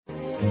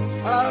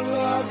I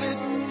love it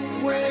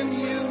when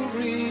you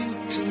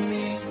read to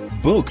me.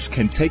 Books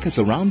can take us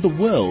around the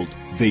world.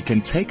 They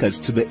can take us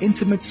to the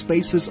intimate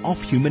spaces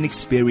of human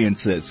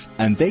experiences,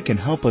 and they can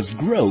help us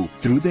grow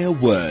through their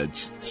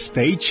words.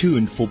 Stay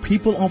tuned for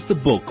People of the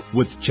Book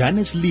with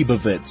Janice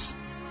Liebowitz.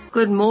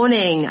 Good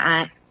morning.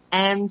 I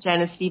am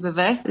Janice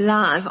Liebowitz,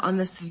 live on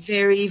this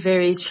very,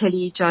 very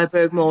chilly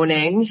Joburg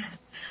morning.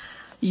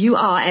 You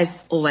are,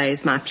 as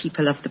always, my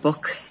people of the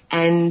book,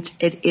 and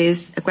it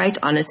is a great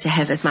honor to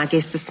have as my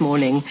guest this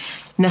morning,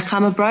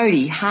 Nechama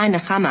Brodie. Hi,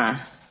 Nechama.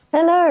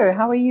 Hello,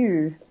 how are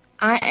you?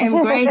 I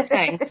am great,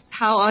 thanks.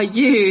 How are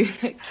you?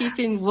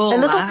 Keeping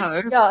warm, I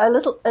hope. Yeah,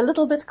 a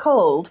little bit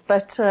cold,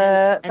 but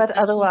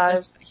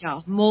otherwise.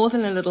 Yeah, more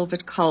than a little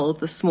bit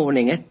cold this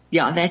morning.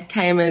 That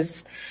came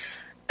as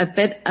a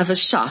bit of a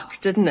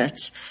shock, didn't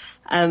it?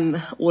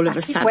 All of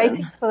a sudden.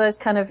 Waiting for those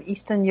kind of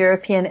Eastern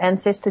European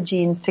ancestor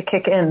genes to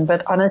kick in,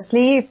 but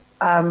honestly,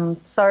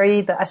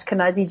 sorry, the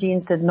Ashkenazi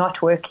genes did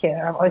not work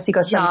here. I've obviously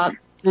got some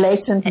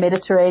latent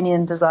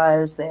Mediterranean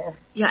desires there.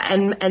 Yeah,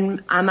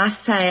 and I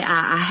must say,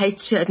 I hate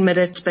to admit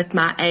it, but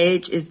my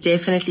age is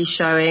definitely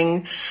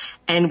showing.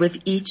 And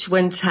with each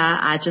winter,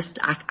 I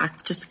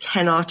just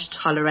cannot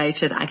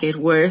tolerate it. I get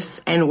worse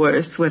and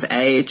worse with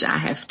age, I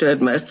have to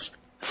admit.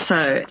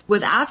 So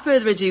without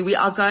further ado, we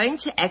are going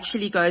to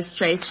actually go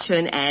straight to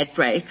an ad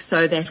break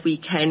so that we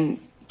can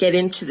get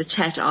into the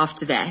chat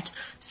after that.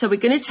 So we're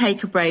going to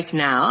take a break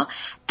now,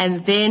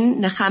 and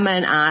then Nechama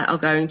and I are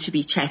going to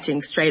be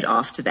chatting straight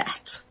after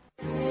that.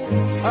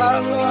 I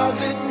love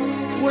it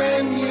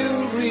when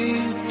you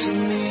read to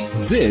me.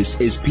 This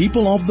is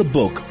People of the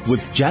Book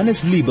with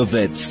Janice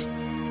Liebowitz.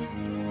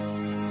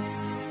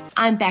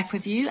 I'm back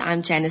with you.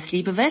 I'm Janice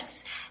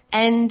Liebowitz.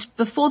 And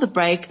before the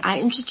break, I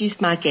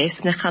introduced my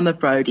guest, Nechama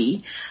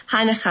Brodie.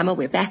 Hi, Nechama.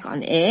 We're back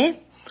on air.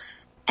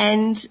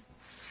 And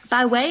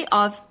by way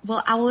of,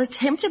 I will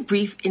attempt a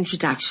brief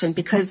introduction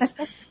because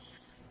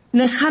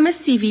Nechama's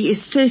CV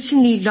is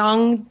certainly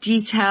long,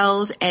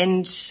 detailed,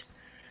 and,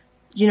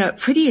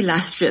 pretty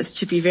illustrious,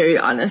 to be very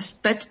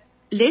honest. But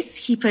let's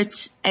keep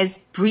it as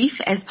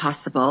brief as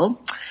possible.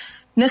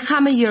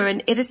 Nechama, you're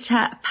an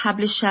editor,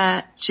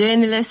 publisher,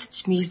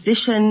 journalist,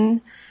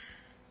 musician,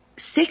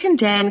 second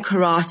Dan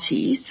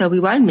karate, so we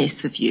won't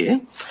mess with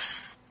you,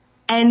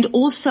 and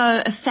also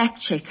a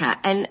fact checker.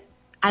 And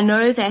I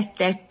know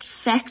that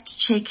fact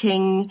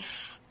checking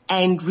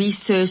and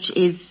research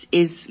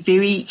is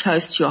very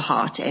close to your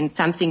heart, and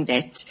something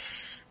that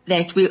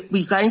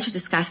we're going to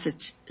discuss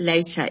it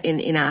later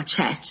in our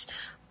chat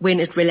when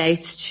it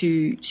relates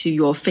to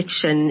your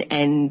fiction,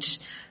 and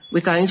we're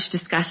going to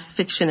discuss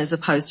fiction as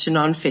opposed to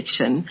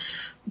non-fiction.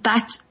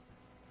 But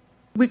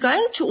we're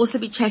going to also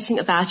be chatting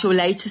about your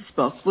latest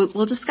book.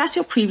 We'll discuss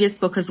your previous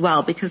book as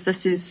well, because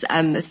this is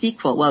a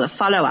sequel, a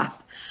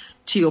follow-up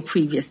to your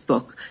previous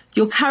book.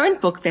 Your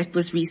current book that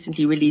was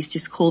recently released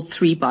is called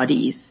 3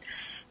 Bodies,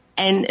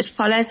 and it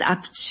follows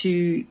up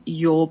to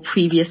your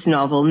previous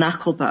novel,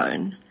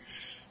 Knucklebone.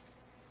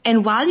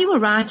 And while you were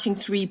writing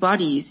 3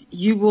 Bodies,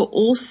 you were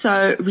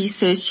also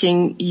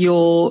researching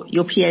your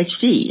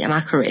PhD. Am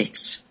I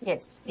correct?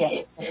 Yes,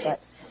 that's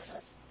right.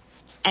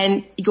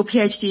 And your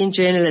PhD in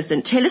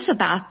journalism. Tell us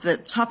about the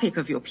topic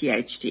of your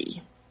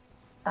PhD.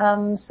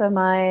 So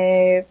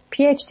my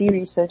PhD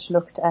research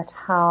looked at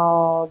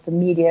how the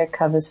media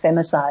covers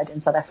femicide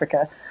in South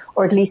Africa,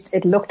 or at least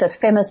it looked at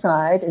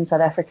femicide in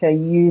South Africa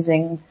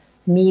using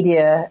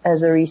media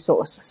as a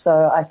resource.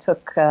 So I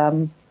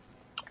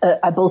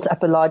built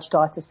up a large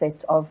data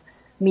set of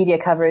media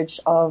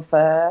coverage of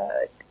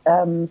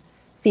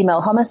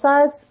female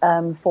homicides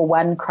for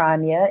one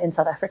crime year in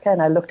South Africa,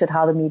 and I looked at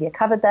how the media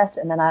covered that,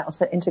 and then I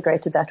also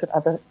integrated that with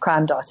other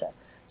crime data.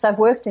 So I've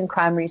worked in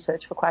crime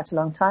research for quite a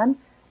long time,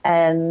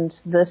 and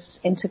this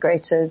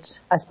integrated,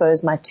 I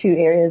suppose, my 2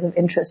 areas of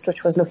interest,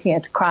 which was looking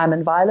at crime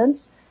and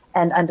violence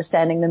and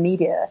understanding the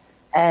media,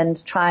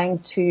 and trying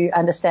to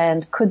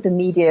understand, could the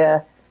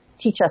media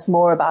teach us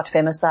more about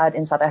femicide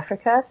in South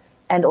Africa?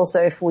 And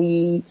also, if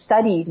we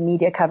studied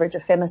media coverage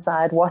of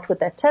femicide, what would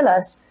that tell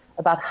us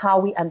about how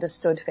we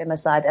understood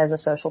femicide as a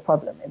social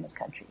problem in this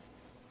country?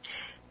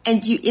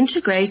 And you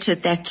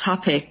integrated that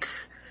topic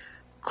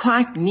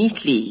quite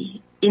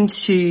neatly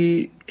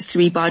into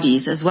 3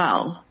 Bodies as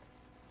well.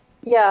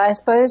 Yeah, I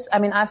suppose,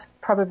 I've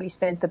probably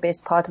spent the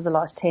best part of the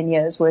last 10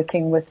 years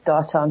working with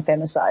data on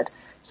femicide.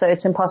 So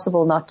it's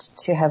impossible not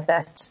to have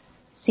that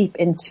seep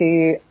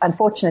into,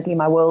 unfortunately,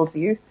 my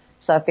worldview.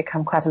 So I've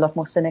become quite a lot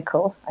more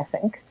cynical, I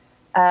think.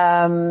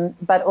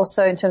 But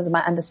also in terms of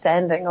my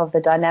understanding of the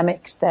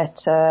dynamics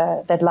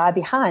that lie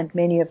behind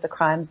many of the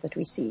crimes that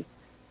we see,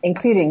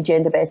 including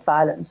gender-based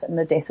violence and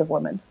the death of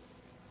women.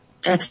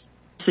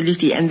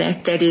 Absolutely. And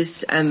that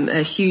is,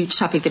 a huge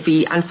topic that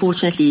we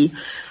unfortunately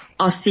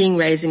are seeing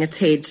raising its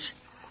head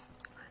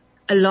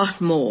a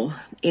lot more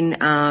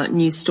in our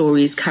news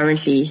stories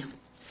currently,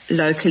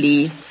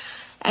 locally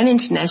and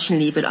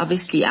internationally. But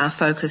obviously our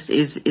focus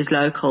is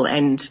local,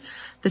 and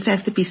the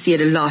fact that we see it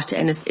a lot,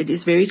 and it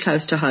is very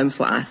close to home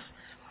for us.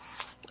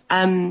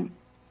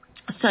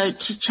 So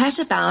to chat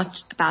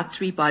about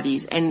 3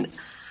 Bodies, and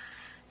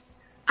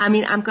I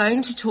mean, I'm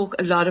going to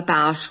talk a lot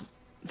about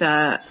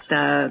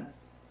the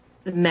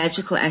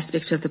magical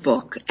aspect of the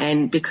book,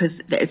 and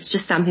because it's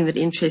just something that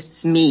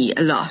interests me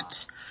a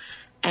lot.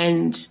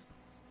 And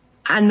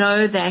I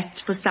know that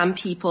for some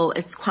people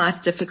it's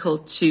quite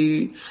difficult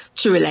to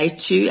relate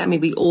to. I mean,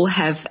 we all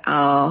have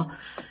our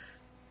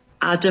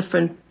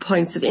different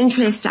points of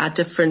interest, our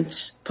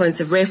different points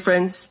of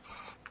reference.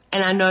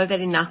 And I know that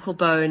in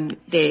Knucklebone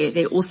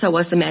there also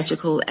was the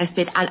magical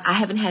aspect. I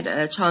haven't had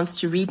a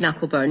chance to read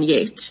Knucklebone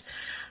yet.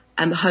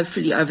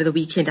 Hopefully over the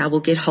weekend I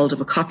will get hold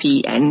of a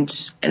copy, and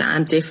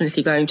I'm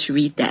definitely going to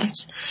read that.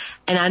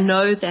 And I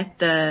know that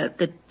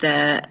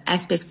the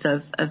aspects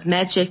of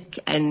magic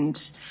and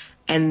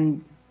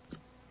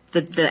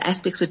the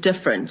aspects were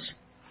different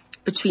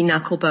between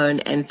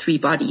Knucklebone and Three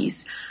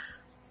Bodies.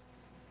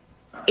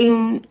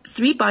 In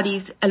Three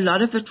Bodies, a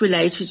lot of it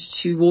related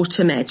to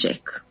water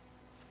magic.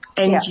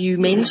 And you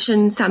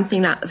mentioned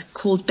something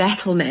called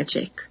battle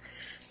magic.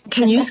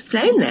 Can you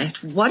explain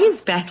that? What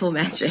is battle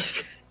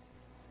magic?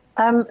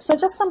 So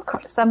just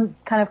some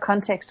kind of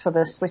context for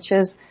this, which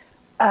is,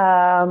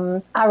 I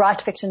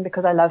write fiction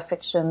because I love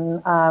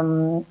fiction,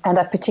 and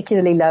I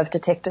particularly love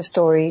detective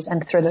stories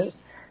and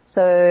thrillers.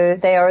 So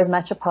they are as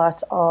much a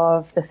part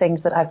of the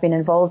things that I've been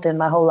involved in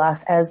my whole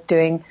life as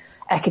doing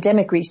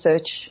academic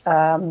research,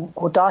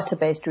 or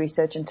data-based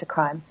research into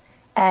crime.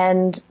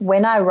 And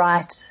when I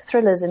write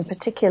thrillers in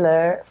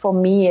particular, for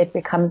me it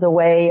becomes a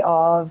way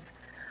of,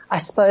 I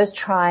suppose,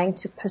 trying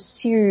to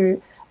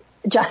pursue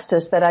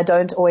justice that I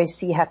don't always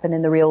see happen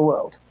in the real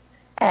world.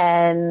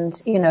 And,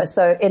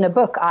 so in a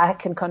book I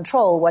can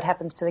control what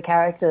happens to the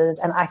characters,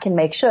 and I can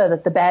make sure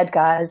that the bad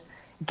guys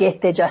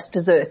get their just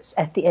desserts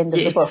at the end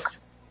of the book.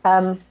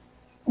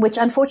 Which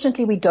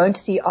unfortunately we don't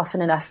see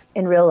often enough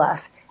in real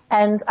life.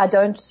 And I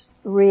don't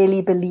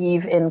really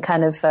believe in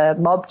kind of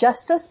mob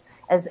justice,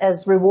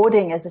 as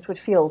rewarding as it would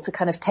feel to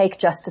kind of take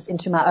justice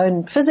into my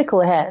own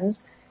physical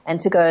hands and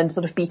to go and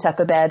sort of beat up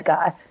a bad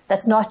guy.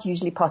 That's not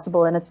usually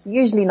possible, and it's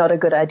usually not a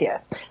good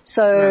idea.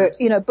 So,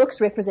 books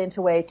represent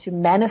a way to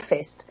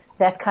manifest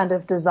that kind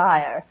of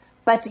desire,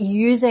 but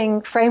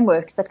using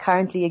frameworks that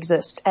currently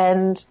exist.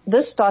 And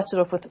this started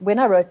off with when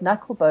I wrote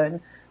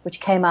Knucklebone, which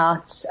came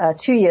out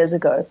 2 years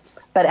ago,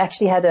 but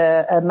actually had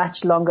a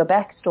much longer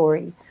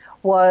backstory.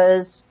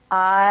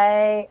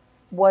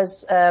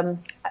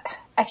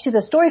 Actually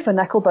the story for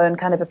Knucklebone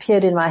kind of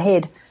appeared in my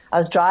head. I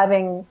was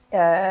driving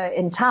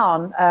in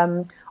town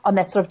on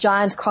that sort of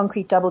giant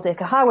concrete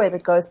double-decker highway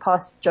that goes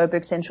past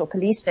Joburg Central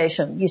Police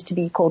Station, used to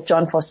be called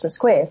John Foster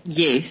Square.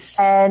 Yes.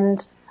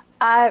 And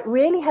I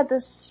really had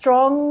this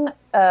strong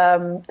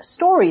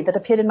story that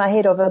appeared in my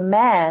head of a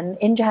man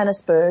in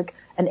Johannesburg,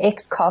 an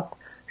ex-cop,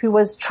 who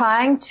was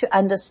trying to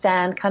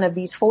understand kind of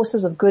these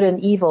forces of good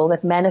and evil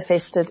that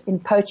manifested in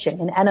poaching,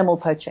 in animal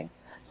poaching.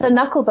 So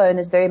Knucklebone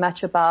is very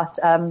much about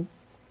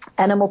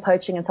animal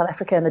poaching in South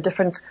Africa and the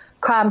different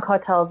crime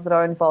cartels that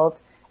are involved.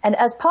 And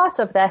as part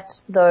of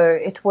that, though,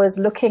 it was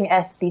looking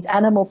at these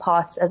animal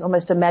parts as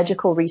almost a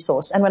magical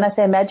resource. And when I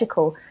say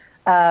magical,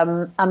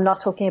 I'm not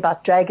talking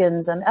about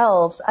dragons and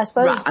elves. I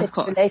suppose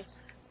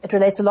it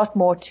relates a lot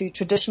more to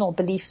traditional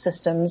belief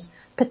systems,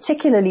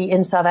 particularly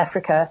in South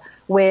Africa,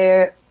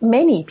 where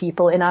many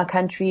people in our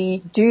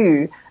country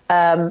do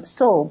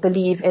still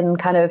believe in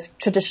kind of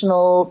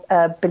traditional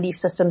belief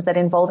systems that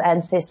involve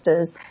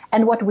ancestors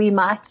and what we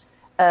might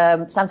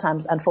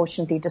sometimes,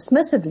 unfortunately,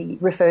 dismissively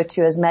refer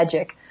to as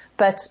magic.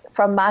 But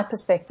from my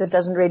perspective,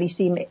 doesn't really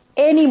seem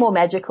any more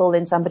magical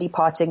than somebody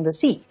parting the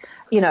sea,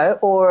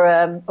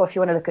 or if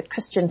you want to look at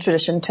Christian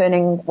tradition,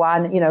 turning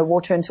wine,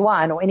 water into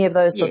wine, or any of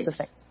those sorts of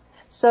things.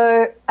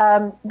 So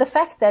the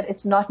fact that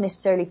it's not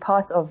necessarily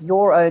part of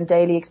your own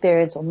daily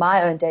experience or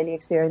my own daily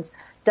experience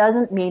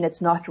doesn't mean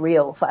it's not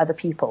real for other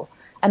people.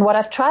 And what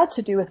I've tried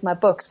to do with my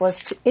books was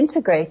to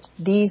integrate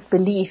these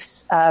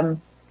beliefs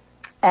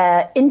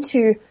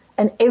into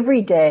an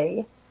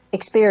everyday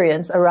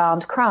experience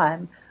around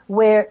crime,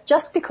 where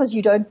just because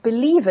you don't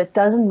believe it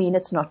doesn't mean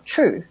it's not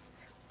true.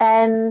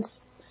 And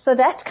so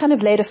that kind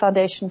of laid a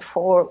foundation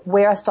for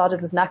where I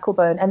started with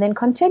Knucklebone, and then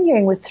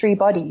continuing with Three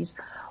Bodies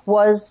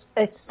was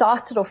it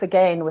started off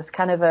again with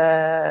kind of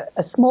a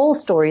small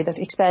story that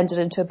expanded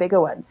into a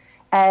bigger one.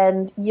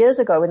 And years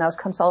ago when I was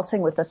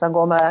consulting with a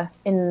Sangoma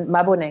in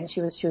Maboneng,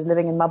 she was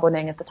living in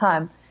Maboneng at the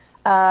time,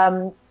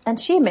 and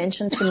she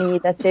mentioned to me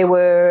that there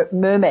were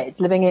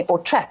mermaids living or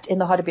trapped in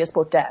the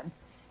Hartbeespoort Dam.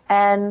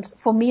 And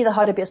for me, the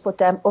Hartbeespoort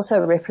Dam also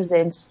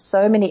represents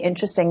so many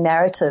interesting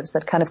narratives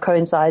that kind of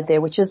coincide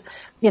there, which is,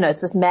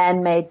 it's this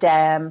man-made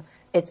dam.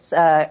 It's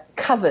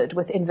covered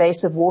with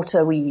invasive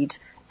waterweed.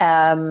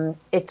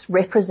 It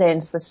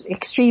represents this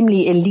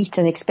extremely elite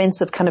and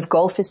expensive kind of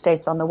golf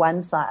estates on the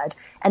one side.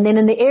 And then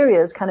in the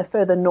areas kind of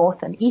further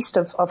north and east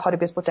of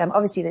Hartbeespoort Dam,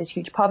 obviously there's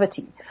huge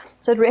poverty.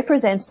 So it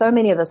represents so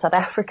many of the South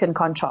African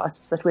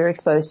contrasts that we're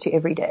exposed to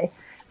every day.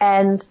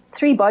 And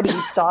Three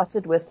Bodies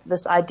started with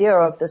this idea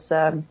of this,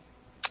 a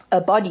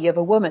body of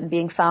a woman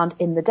being found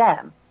in the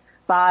dam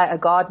by a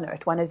gardener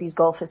at one of these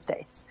golf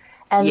estates.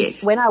 And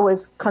when I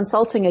was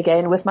consulting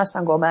again with my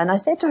Sangoma, and I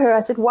said to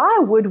her, why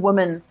would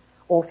women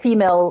or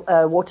female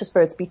water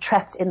spirits be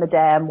trapped in the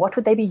dam? What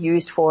would they be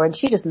used for? And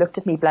she just looked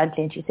at me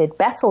bluntly and she said,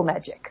 battle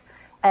magic.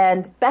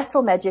 And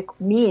battle magic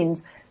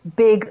means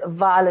big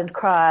violent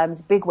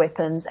crimes, big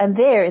weapons. And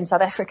there in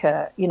South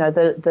Africa, you know,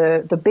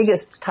 the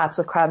biggest types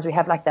of crimes we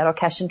have like that are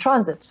cash in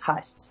transit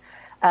heists,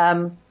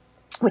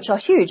 which are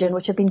huge and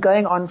which have been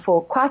going on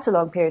for quite a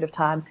long period of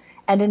time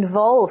and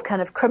involve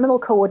kind of criminal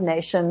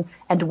coordination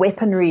and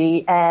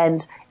weaponry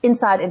and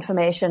inside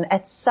information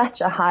at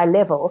such a high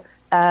level.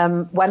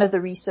 One of the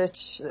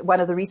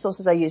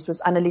resources I used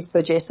was Annalise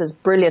Burgess's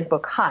brilliant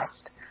book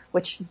Heist,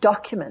 which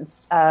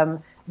documents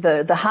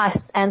the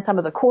heists and some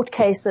of the court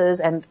cases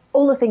and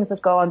all the things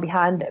that go on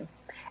behind them.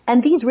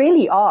 And these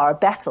really are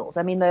battles.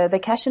 I mean, the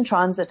cash in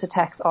transit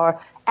attacks are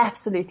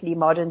absolutely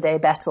modern day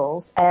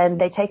battles, and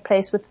they take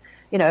place with,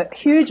 you know,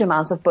 huge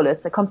amounts of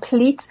bullets, a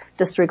complete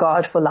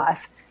disregard for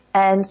life.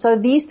 And so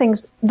these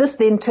things, this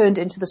then turned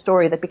into the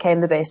story that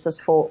became the basis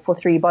for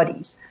Three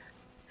Bodies.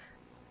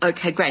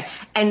 Okay, great.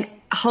 And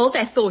hold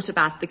that thought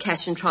about the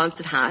cash in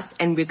transit house,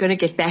 and we're going to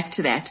get back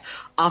to that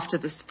after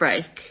this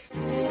break.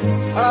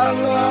 I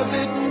love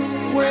it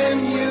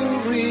when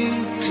you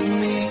read to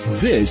me.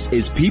 This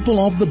is People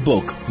of the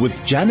Book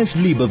with Janice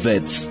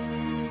Liebowitz.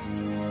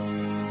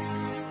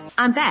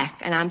 I'm back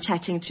and I'm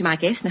chatting to my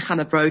guest,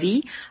 Nechama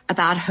Brodie,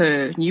 about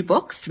her new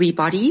book, Three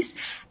Bodies.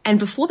 And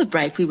before the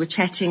break, we were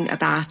chatting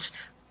about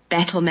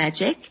battle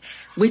magic,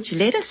 which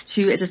led us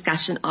to a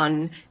discussion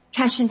on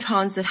cash in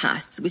transit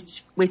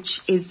heists,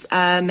 which is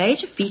a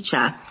major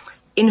feature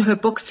in her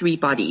book, Three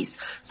Bodies.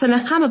 So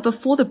Nechama,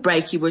 before the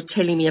break, you were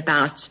telling me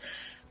about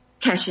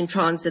cash in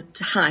transit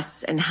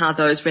heists and how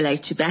those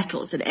relate to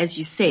battles. And as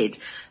you said,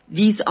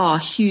 these are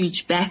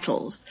huge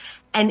battles.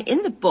 And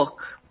in the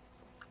book,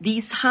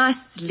 these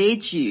heists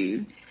led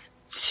you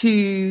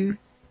to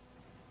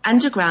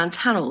underground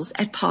tunnels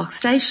at Park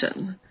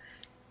Station,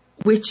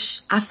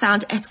 which I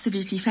found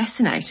absolutely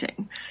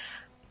fascinating.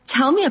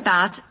 Tell me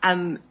about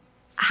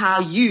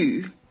how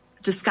you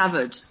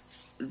discovered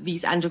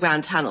these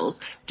underground tunnels.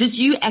 Did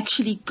you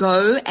actually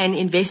go and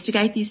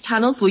investigate these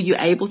tunnels? Were you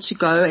able to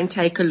go and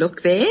take a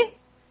look there?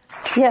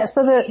 Yeah,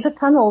 so the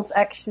tunnels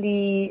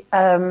actually,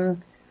 I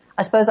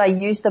suppose I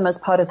used them as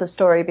part of the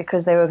story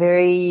because they were a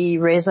very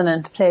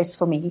resonant place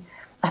for me.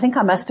 I think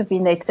I must have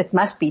been there, it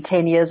must be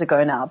 10 years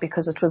ago now,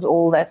 because it was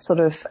all that sort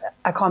of,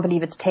 I can't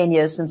believe it's 10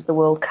 years since the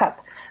World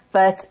Cup.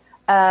 But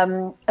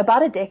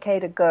about a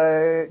decade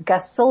ago,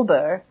 Gus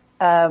Silber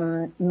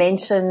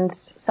mentioned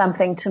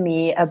something to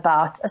me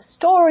about a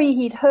story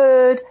he'd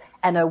heard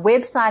and a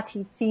website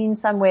he'd seen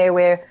somewhere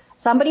where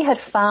somebody had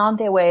found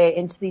their way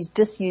into these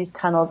disused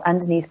tunnels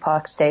underneath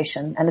Park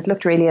Station, and it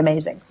looked really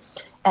amazing.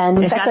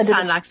 And it does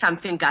sound like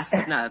something Gus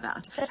would know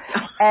about.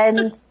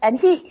 and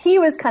he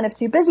was kind of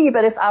too busy,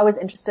 but if I was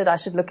interested, I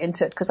should look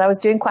into it, because I was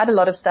doing quite a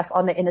lot of stuff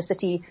on the inner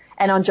city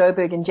and on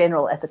Joburg in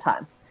general at the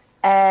time.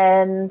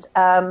 And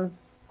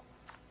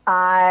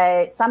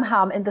I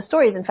somehow, and the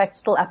story is in fact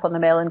still up on the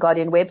Mail and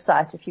Guardian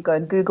website. If you go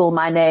and Google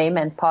my name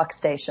and Park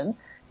Station,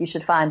 you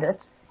should find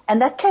it.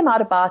 And that came out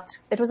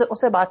it was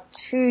also about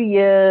 2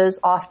 years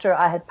after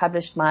I had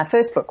published my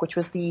first book, which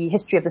was the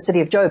history of the city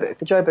of Joburg,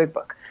 the Joburg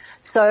book.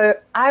 So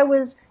I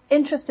was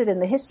interested in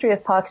the history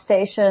of Park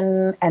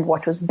Station and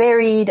what was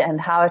buried and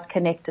how it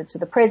connected to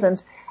the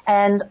present.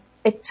 And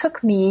it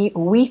took me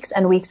weeks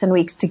and weeks and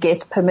weeks to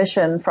get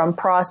permission from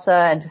PRASA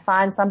and to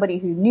find somebody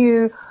who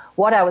knew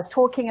what I was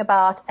talking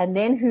about, and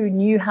then who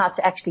knew how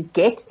to actually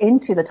get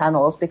into the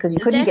tunnels, because you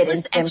couldn't get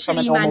into them from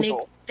a normal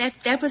door.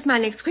 That was my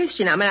next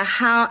question. I mean,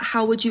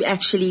 how would you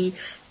actually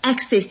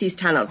access these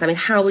tunnels? I mean,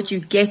 how would you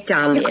get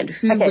down there, and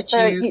who would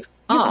you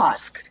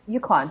ask? You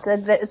can't.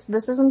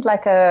 This isn't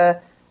like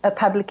a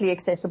publicly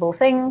accessible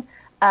thing.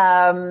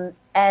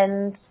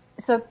 And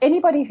so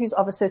anybody who's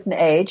of a certain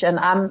age, and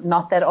I'm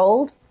not that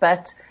old,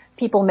 but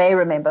people may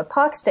remember,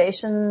 Park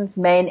Station's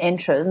main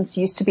entrance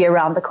used to be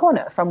around the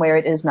corner from where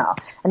it is now.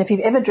 And if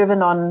you've ever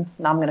driven on,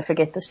 now I'm going to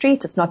forget the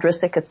street, it's not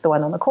Rissik, it's the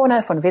one on the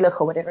corner, Von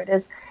Willig or whatever it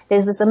is,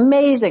 there's this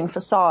amazing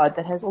facade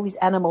that has all these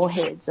animal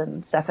heads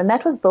and stuff. And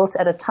that was built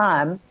at a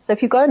time. So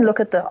if you go and look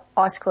at the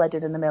article I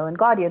did in the Mail and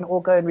Guardian,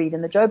 or go and read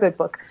in the Joburg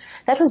book,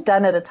 that was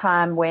done at a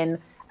time when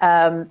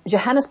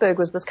Johannesburg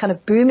was this kind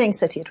of booming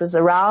city. It was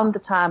around the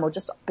time, or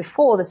just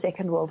before, the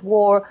Second World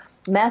War,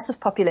 massive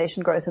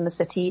population growth in the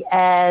city,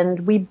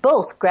 and we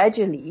built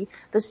gradually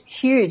this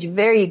huge,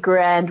 very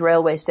grand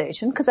railway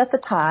station, because at the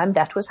time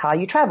that was how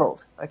you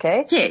traveled,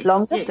 okay? Yes,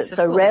 long distance. Yes,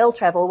 so course. Rail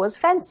travel was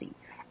fancy.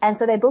 And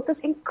so they built this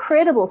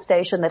incredible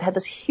station that had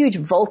this huge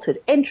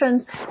vaulted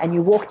entrance, and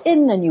you walked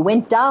in and you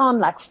went down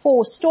like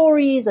 4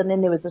 stories, and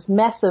then there was this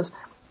massive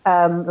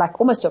like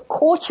almost a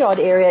courtyard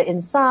area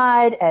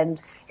inside,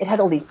 and it had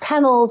all these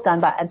panels done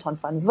by Anton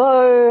van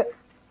Vaux,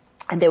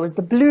 and there was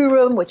the Blue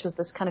Room, which was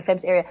this kind of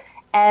famous area,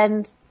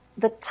 and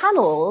the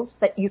tunnels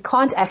that you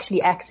can't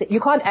actually access. You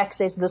can't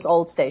access this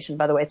old station,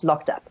 by the way. It's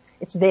locked up.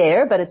 It's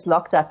there, but it's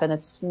locked up and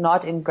it's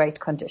not in great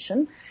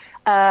condition,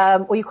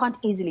 or you can't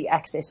easily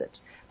access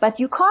it. But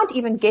you can't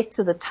even get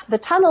to the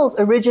tunnels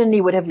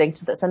originally would have linked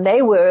to this, and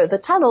they were the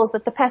tunnels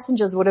that the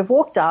passengers would have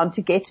walked down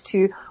to get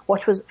to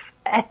what was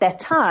at that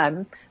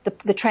time,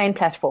 the train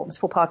platforms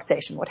for Park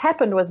Station. What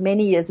happened was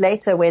many years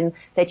later when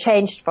they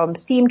changed from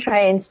steam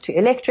trains to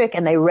electric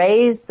and they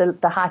raised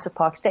the height of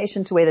Park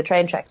Station to where the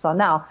train tracks are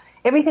now,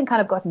 everything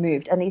kind of got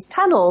moved and these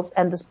tunnels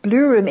and this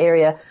blue room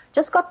area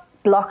just got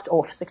blocked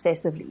off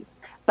successively.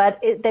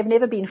 But they've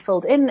never been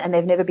filled in and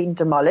they've never been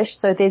demolished.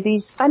 So there are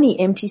these funny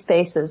empty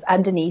spaces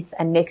underneath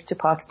and next to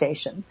Park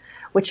Station,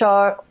 which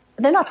they're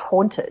not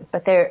haunted,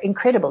 but they're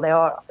incredible. They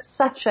are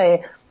such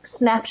a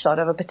snapshot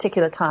of a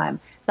particular time.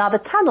 Now the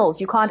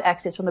tunnels you can't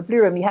access from the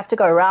blue room. You have to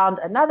go around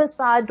another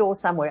side door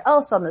somewhere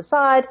else on the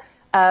side.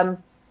 And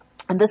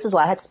this is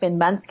why I had to spend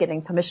months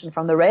getting permission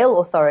from the rail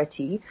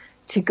authority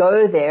to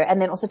go there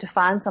and then also to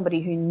find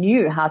somebody who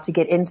knew how to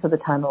get into the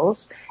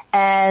tunnels.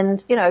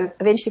 And,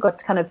 eventually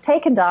got kind of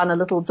taken down a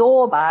little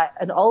door by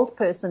an old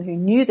person who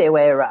knew their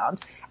way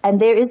around. And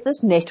there is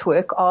this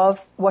network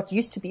of what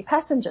used to be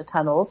passenger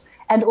tunnels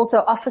and also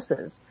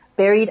offices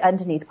buried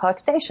underneath Park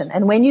Station.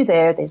 And when you're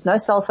there, there's no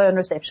cell phone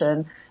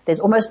reception.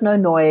 There's almost no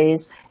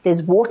noise.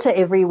 There's water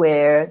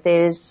everywhere.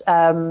 It's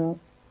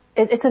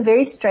a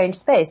very strange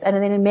space. And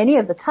then in many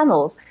of the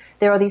tunnels,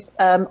 there are these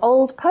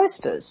old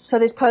posters. So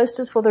there's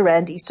posters for the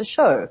Rand Easter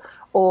Show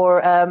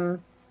or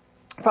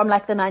from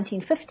like the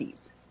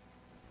 1950s.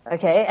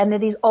 Okay, and there are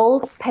these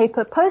old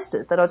paper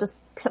posters that are just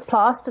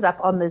plastered up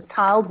on these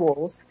tiled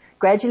walls,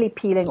 gradually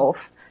peeling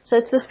off. So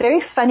it's this very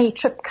funny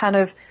trip kind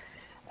of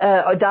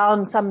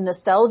down some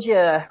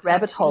nostalgia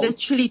rabbit hole.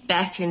 Literally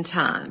back in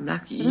time.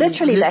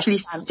 Literally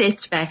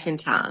stepped back in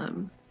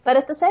time. But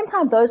at the same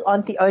time, those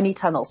aren't the only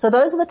tunnels. So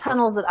those are the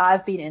tunnels that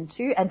I've been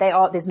into, and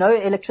there's no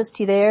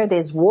electricity there,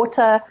 there's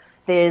water,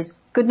 there's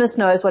goodness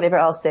knows whatever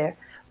else there.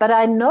 But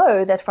I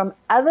know that from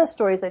other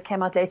stories that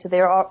came out later,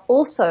 there are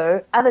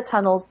also other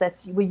tunnels that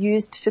were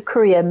used to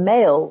courier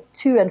mail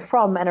to and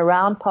from and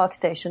around Park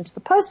Station to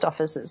the post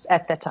offices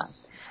at that time.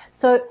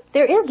 So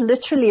there is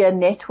literally a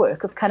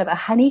network of kind of a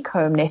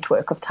honeycomb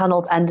network of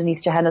tunnels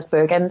underneath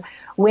Johannesburg. And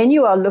when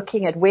you are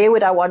looking at where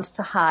would I want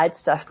to hide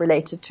stuff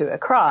related to a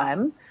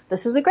crime,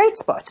 this is a great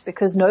spot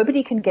because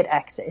nobody can get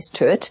access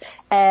to it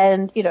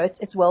and,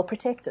 it's well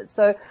protected.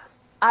 So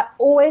I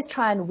always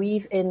try and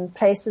weave in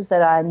places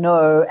that I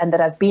know and that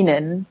I've been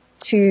in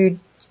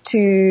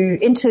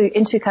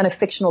into kind of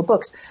fictional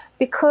books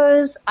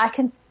because I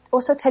can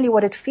also tell you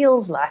what it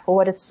feels like or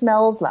what it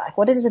smells like.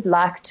 What is it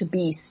like to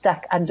be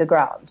stuck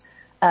underground?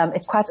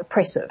 It's quite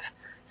oppressive.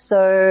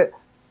 So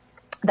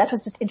that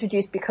was just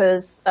introduced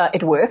because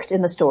it worked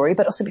in the story,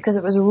 but also because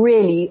it was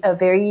really a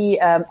very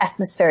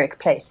atmospheric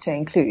place to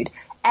include.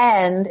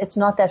 And it's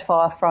not that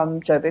far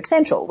from Joburg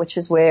Central, which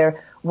is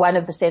where one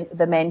of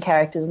the main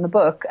characters in the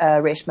book,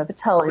 Reshma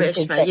Patel,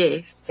 is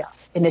based.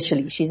 Yes.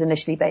 Yeah, she's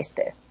initially based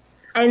there.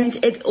 And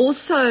it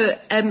also,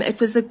 it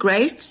was a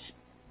great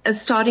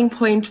starting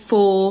point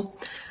for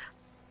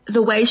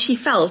the way she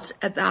felt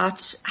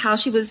about how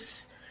she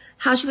was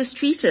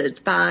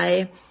treated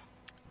by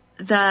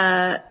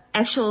the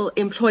actual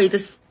employee,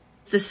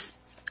 this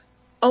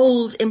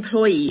old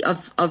employee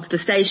of the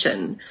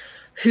station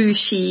who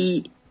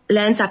she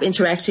lands up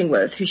interacting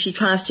with, who she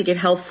tries to get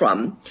help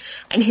from,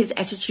 and his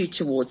attitude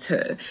towards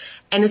her.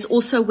 And it's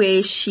also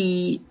where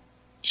she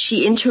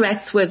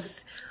interacts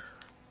with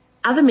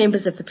other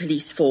members of the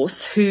police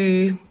force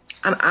who,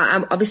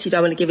 I obviously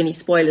don't want to give any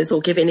spoilers or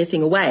give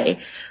anything away,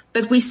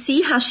 but we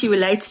see how she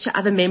relates to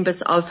other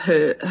members of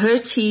her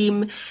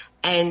team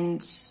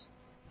and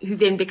who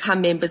then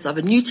become members of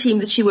a new team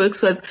that she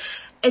works with.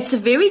 It's a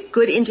very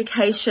good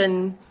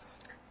indication,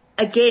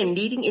 again,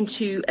 leading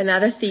into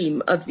another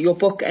theme of your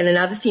book and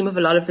another theme of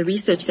a lot of the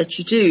research that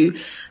you do,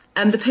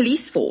 the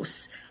police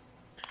force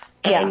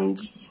and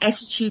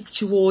attitudes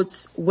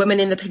towards women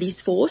in the police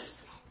force.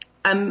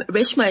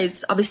 Reshma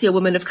is obviously a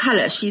woman of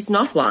color. She's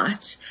not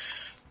white.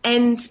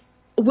 And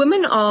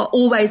women are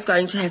always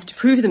going to have to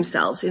prove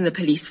themselves in the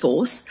police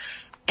force.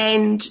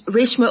 And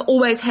Reshma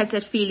always has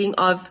that feeling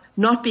of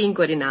not being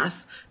good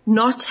enough,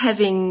 not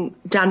having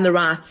done the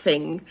right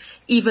thing,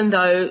 even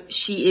though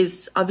she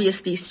is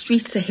obviously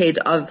streets ahead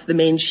of the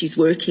men she's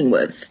working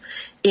with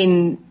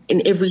in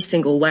every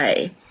single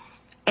way.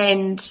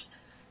 And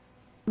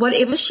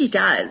whatever she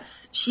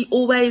does, she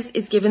always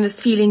is given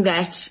this feeling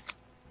that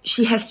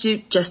she has to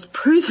just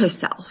prove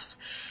herself.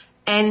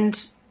 And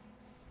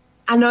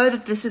I know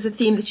that this is a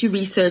theme that you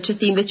research, a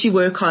theme that you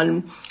work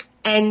on.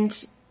 And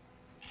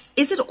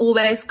is it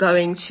always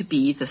going to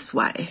be this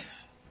way?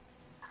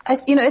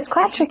 It's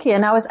quite tricky,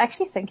 and I was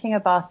actually thinking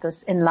about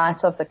this in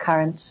light of the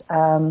current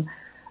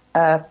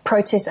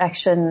protest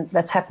action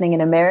that's happening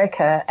in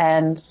America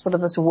and sort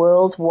of this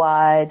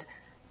worldwide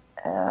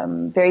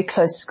very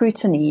close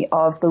scrutiny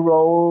of the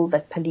role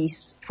that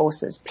police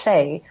forces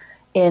play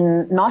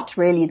in not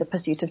really the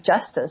pursuit of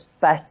justice,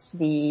 but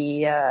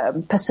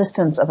the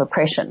persistence of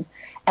oppression.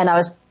 And I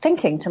was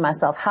thinking to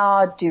myself,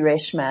 how do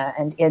Reshma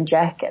and Ian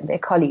Jack and their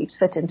colleagues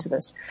fit into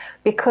this?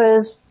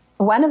 Because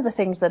one of the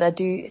things that I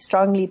do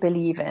strongly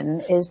believe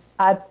in is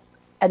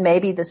and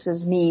maybe this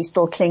is me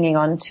still clinging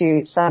on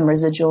to some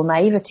residual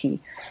naivety,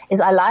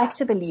 is I like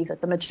to believe that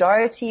the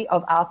majority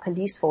of our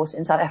police force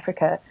in South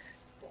Africa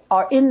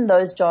are in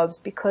those jobs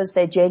because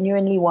they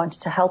genuinely want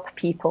to help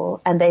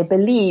people, and they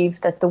believe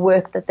that the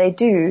work that they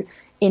do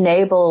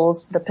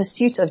enables the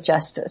pursuit of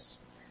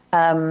justice.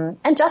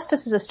 And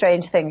justice is a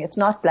strange thing. It's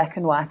not black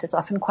and white. It's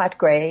often quite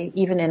grey,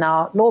 even in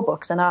our law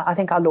books. And I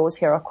think our laws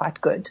here are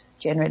quite good,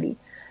 generally,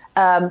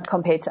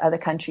 compared to other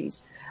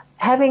countries.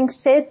 Having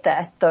said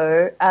that,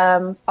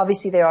 though,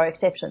 obviously there are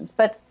exceptions.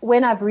 But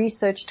when I've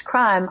researched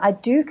crime, I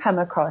do come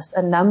across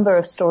a number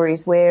of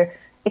stories where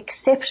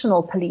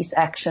exceptional police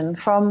action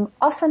from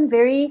often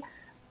very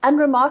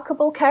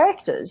unremarkable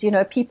characters,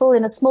 people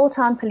in a small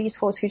town police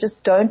force who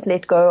just don't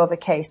let go of a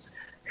case,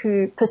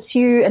 who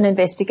pursue an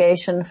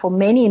investigation for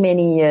many,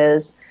 many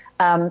years,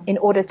 in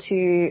order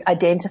to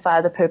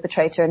identify the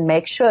perpetrator and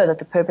make sure that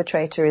the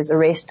perpetrator is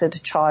arrested,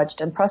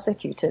 charged, and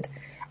prosecuted.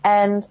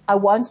 And I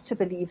want to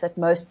believe that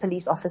most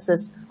police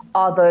officers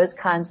are those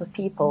kinds of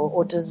people,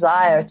 or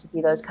desire to be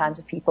those kinds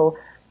of people.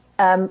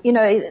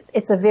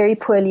 It's a very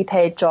poorly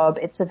paid job.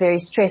 It's a very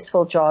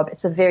stressful job.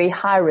 It's a very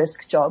high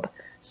risk job.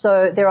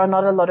 So there are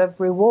not a lot of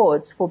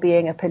rewards for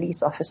being a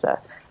police officer.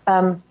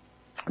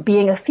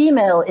 Being a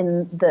female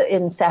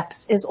in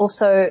SAPS is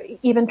also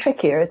even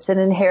trickier. It's an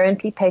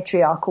inherently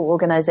patriarchal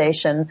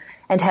organization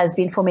and has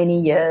been for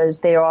many years.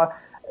 There are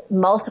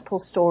multiple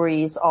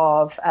stories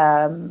of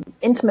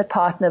intimate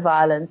partner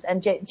violence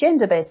and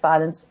gender-based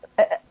violence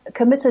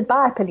committed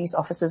by police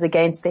officers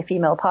against their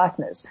female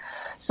partners.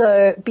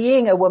 So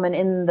being a woman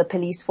in the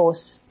police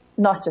force,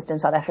 not just in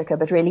South Africa,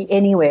 but really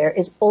anywhere,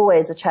 is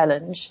always a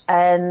challenge.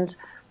 And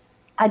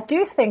I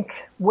do think,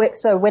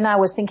 so when I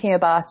was thinking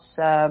about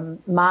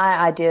my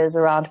ideas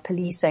around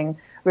policing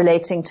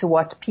relating to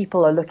what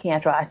people are looking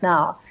at right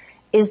now,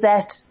 is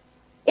that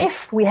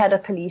if we had a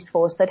police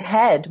force that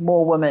had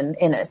more women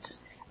in it,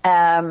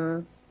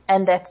 and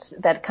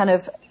that kind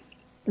of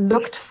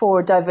looked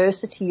for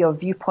diversity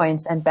of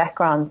viewpoints and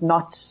backgrounds,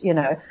 not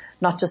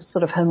just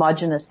sort of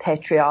homogenous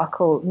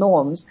patriarchal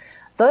norms,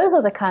 those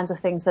are the kinds of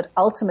things that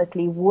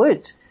ultimately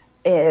would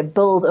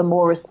build a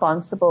more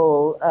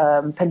responsible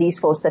police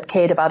force that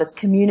cared about its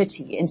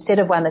community instead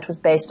of one that was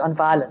based on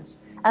violence.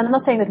 And I'm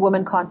not saying that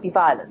women can't be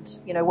violent.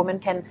 Women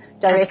can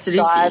direct,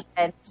 drive,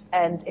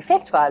 and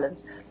effect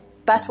violence.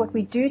 But what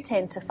we do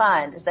tend to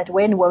find is that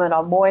when women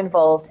are more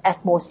involved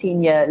at more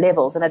senior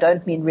levels, and I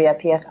don't mean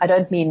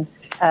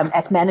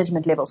at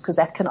management levels, because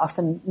that can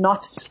often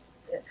not,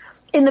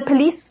 in the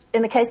case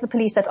of the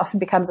police, that often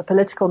becomes a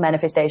political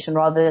manifestation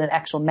rather than an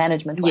actual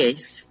management one.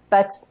 Yes.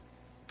 But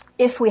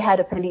if we had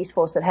a police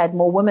force that had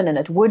more women in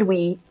it, would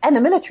we, and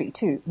a military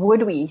too,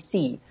 would we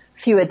see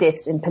fewer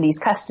deaths in police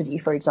custody,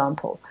 for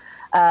example?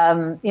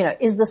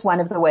 Is this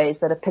one of the ways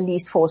that a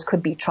police force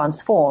could be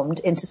transformed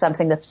into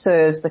something that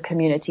serves the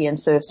community and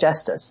serves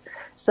justice?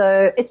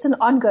 So it's an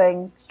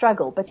ongoing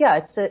struggle, but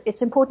yeah,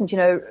 it's important.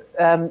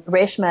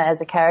 Reshma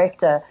as a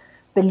character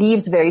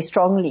believes very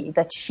strongly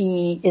that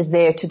she is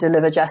there to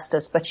deliver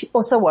justice, but she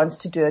also wants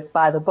to do it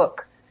by the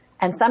book.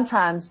 And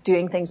sometimes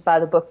doing things by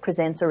the book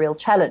presents a real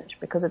challenge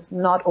because it's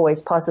not always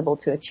possible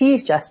to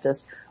achieve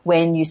justice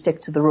when you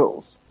stick to the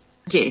rules.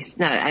 Yes,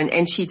 no,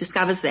 and she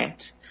discovers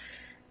that.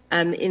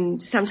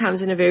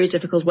 Sometimes in a very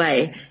difficult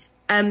way.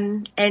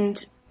 I'm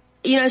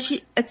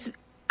interested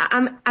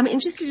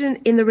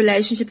in the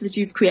relationship that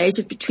you've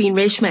created between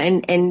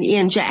Reshma and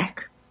Ian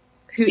Jack,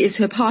 who is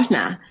her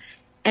partner,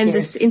 and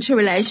yes. This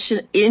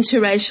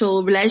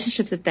interracial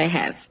relationship that they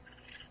have.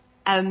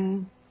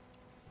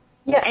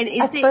 Yeah, and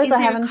is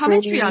there a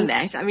commentary on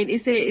that? I mean,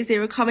 is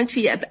there a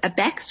commentary, a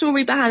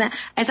backstory behind that?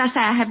 As I say,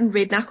 I haven't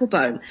read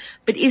Knucklebone,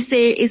 but is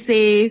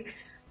there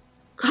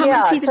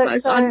commentary that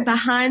goes on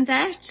behind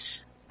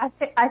that?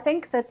 I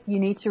think that you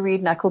need to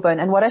read Knucklebone.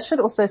 And what I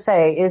should also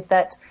say is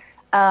that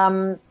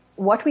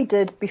what we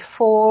did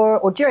before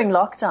or during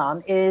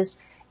lockdown is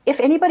if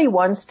anybody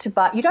wants to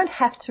buy, you don't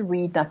have to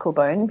read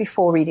Knucklebone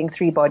before reading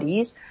Three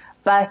Bodies,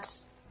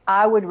 but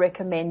I would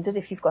recommend it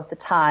if you've got the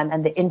time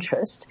and the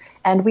interest.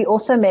 And we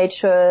also made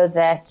sure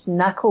that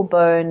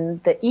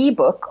Knucklebone, the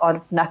ebook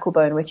on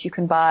Knucklebone, which you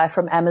can buy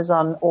from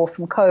Amazon or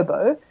from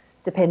Kobo,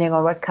 depending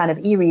on what kind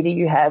of e-reader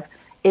you have,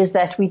 is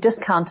that we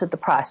discounted the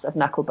price of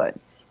Knucklebone,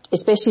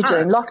 especially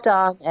during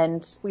lockdown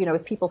and,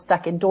 with people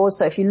stuck indoors.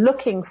 So if you're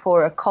looking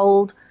for a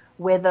cold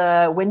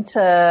weather,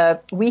 winter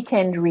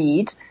weekend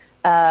read,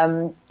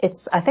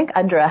 it's, I think,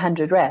 under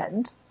 100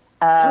 Rand.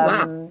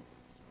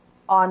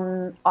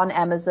 On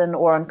Amazon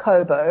or on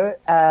Kobo.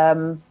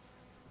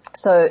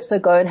 So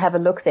go and have a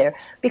look there,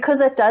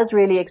 because it does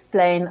really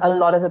explain a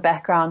lot of the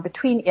background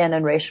between Ian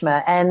and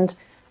Reshma. And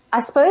I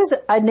suppose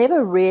I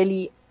never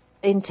really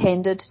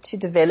intended to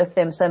develop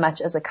them so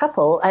much as a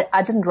couple.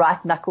 I didn't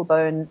write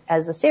Knucklebone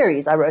as a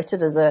series. I wrote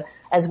it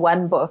as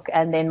one book.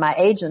 And then my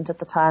agent at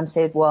the time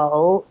said,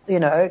 well,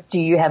 do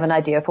you have an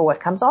idea for what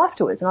comes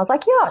afterwards? And I was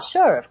like, yeah,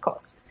 sure, of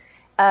course.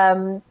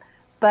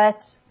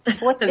 But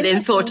what's and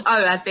then thought,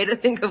 I'd better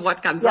think of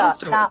what comes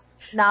afterwards.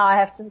 Now I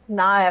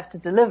have to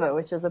deliver,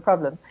 which is a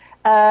problem.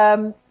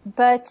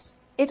 But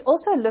it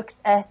also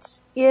looks at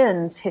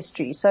Ian's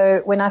history.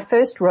 So when I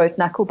first wrote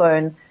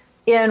Knucklebone,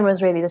 Ian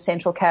was really the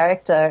central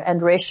character,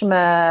 and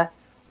Reshma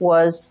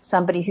was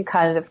somebody who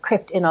kind of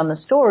crept in on the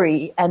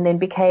story and then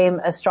became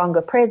a stronger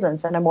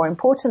presence and a more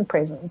important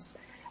presence,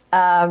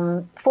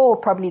 for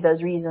probably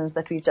those reasons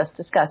that we've just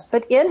discussed.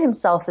 But Ian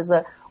himself is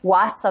a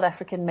white South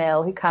African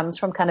male who comes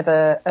from kind of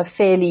a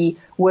fairly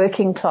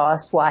working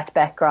class white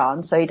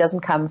background. So he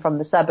doesn't come from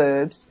the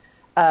suburbs,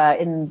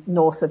 in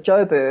north of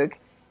Joburg.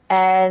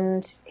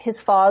 And his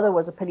father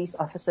was a police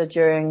officer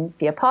during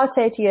the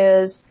apartheid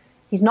years.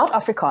 He's not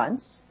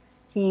Afrikaans.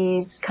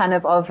 He's kind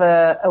of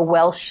a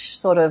Welsh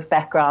sort of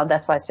background.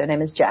 That's why his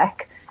surname is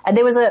Jack. And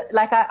there was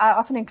I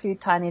often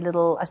include tiny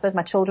little, I suppose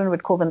my children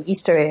would call them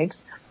Easter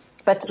eggs,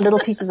 but little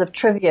pieces of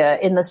trivia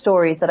in the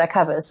stories that I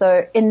cover.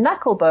 So in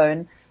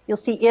Knucklebone, you'll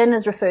see Ian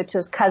is referred to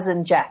as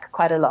Cousin Jack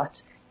quite a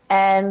lot.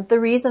 And the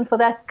reason for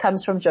that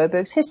comes from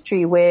Joburg's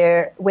history,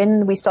 where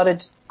when we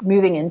started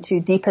moving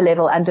into deeper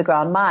level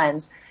underground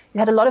mines, you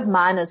had a lot of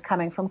miners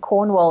coming from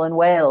Cornwall and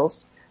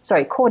Wales.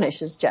 Sorry,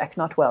 Cornish is Jack,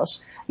 not Welsh.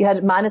 You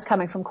had miners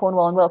coming from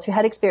Cornwall and Wales who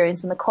had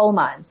experience in the coal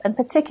mines, and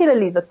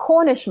particularly the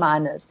Cornish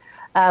miners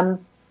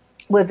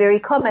were very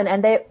common,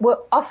 and they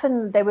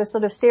were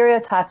sort of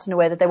stereotyped in a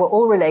way that they were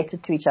all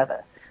related to each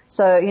other.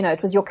 So,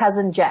 it was your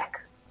cousin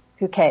Jack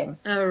who came.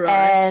 Oh,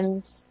 right.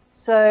 And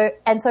so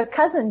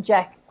cousin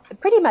Jack,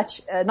 pretty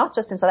much not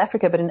just in South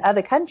Africa but in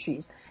other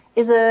countries,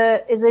 is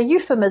a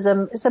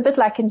euphemism. It's a bit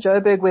like in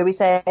Joburg where we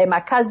say, hey,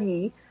 my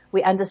cousin.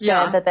 We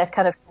understand that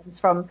kind of comes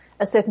from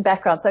a certain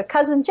background. So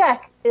cousin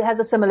Jack, it has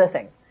a similar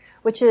thing,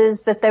 which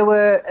is that there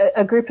were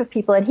a group of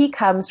people, and he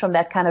comes from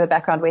that kind of a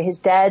background where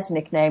his dad's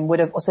nickname would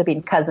have also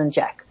been Cousin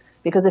Jack.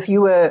 Because if you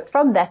were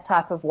from that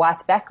type of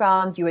white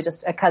background, you were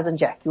just a Cousin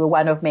Jack. You were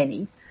one of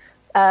many.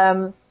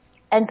 And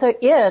so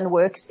Ian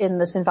works in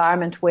this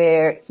environment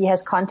where he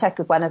has contact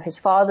with one of his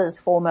father's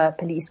former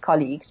police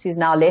colleagues who's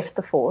now left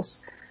the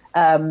force,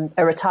 a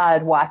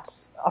retired white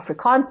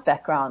Afrikaans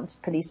background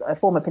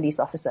former police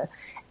officer.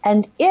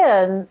 And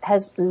Ian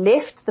has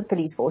left the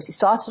police force. He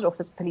started off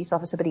as a police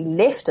officer, but he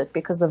left it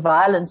because the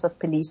violence of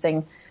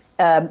policing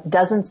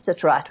doesn't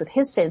sit right with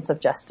his sense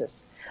of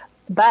justice.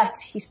 But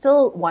he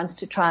still wants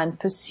to try and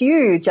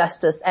pursue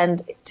justice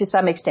and, to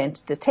some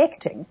extent,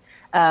 detecting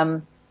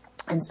and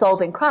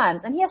solving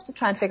crimes. And he has to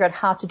try and figure out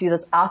how to do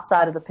this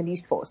outside of the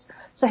police force.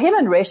 So him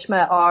and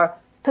Reshma are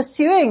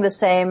pursuing the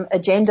same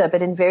agenda,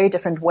 but in very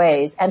different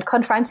ways and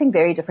confronting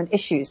very different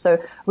issues.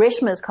 So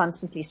Reshma is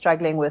constantly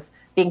struggling with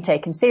being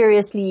taken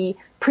seriously,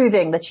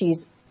 proving that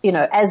she's,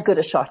 as good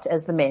a shot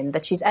as the men,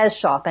 that she's as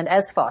sharp and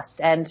as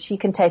fast, and she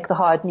can take the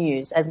hard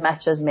news as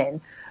much as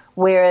men.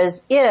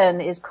 Whereas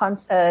Ian is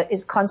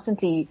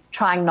constantly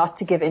trying not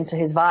to give in to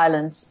his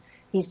violence.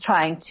 He's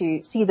trying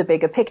to see the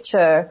bigger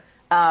picture.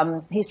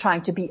 He's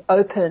trying to be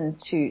open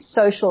to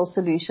social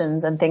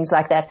solutions and things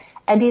like that.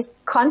 And he's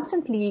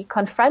constantly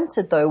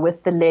confronted, though,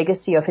 with the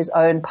legacy of his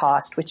own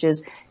past, which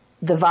is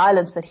the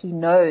violence that he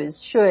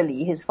knows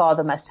surely his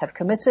father must have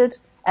committed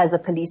as a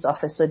police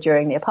officer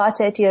during the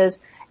apartheid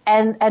years,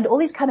 and all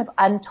these kind of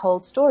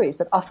untold stories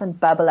that often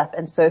bubble up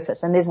and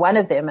surface. And there's one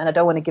of them, and I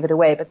don't want to give it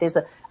away, but there's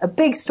a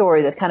big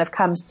story that kind of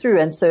comes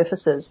through and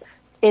surfaces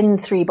in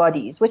Three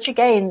Bodies, which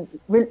again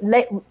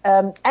relates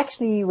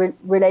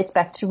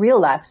back to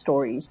real life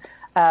stories,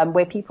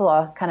 where people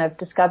are kind of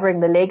discovering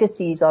the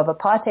legacies of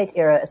apartheid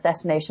era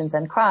assassinations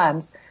and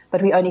crimes,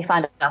 but we only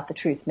find out the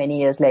truth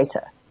many years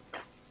later.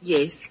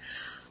 Yes.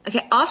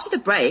 Okay, after the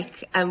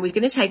break, we're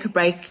going to take a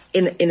break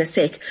in a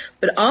sec,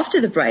 but after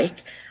the break,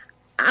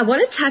 I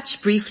want to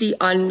touch briefly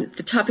on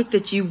the topic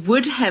that you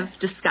would have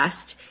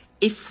discussed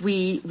if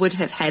we would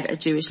have had a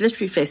Jewish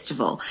Literary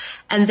Festival.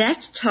 And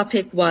that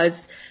topic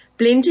was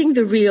blending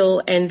the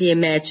real and the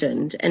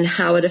imagined and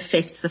how it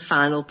affects the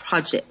final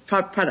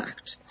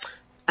product.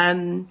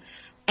 And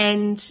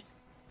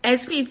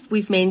as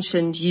we've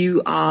mentioned,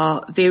 you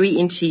are very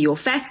into your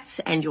facts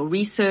and your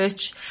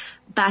research,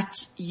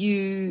 but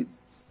you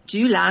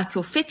do like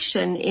your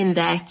fiction in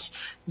that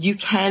you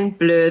can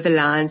blur the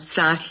lines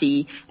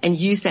slightly and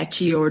use that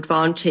to your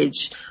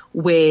advantage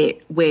where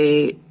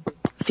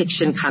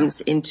fiction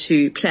comes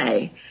into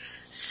play.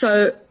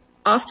 So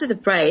after the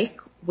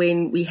break,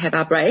 when we have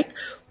our break,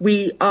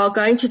 we are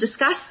going to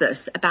discuss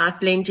this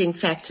about blending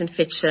fact and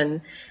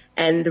fiction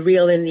and the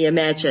real and the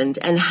imagined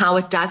and how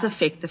it does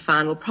affect the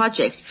final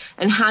project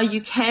and how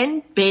you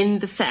can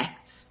bend the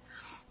facts.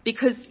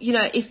 Because,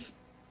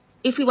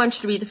 if we wanted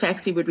to read the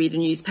facts, we would read a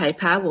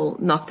newspaper. Well,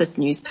 not that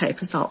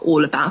newspapers are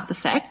all about the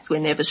facts. We're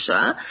never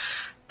sure.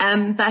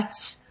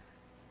 But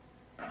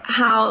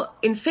how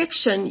in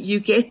fiction you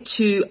get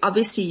to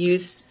obviously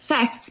use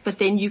facts, but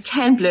then you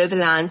can blur the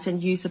lines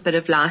and use a bit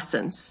of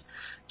license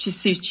to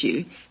suit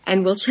you.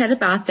 And we'll chat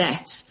about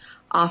that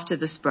after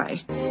this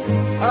break.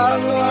 I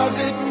love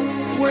it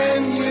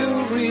when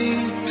you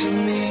read to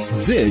me.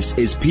 This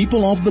is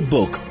People of the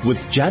Book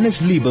with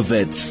Janice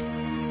Liebowitz.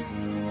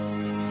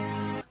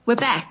 We're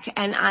back,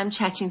 and I'm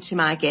chatting to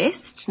my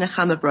guest,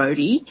 Nechama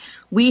Brodie.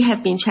 We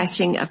have been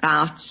chatting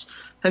about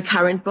her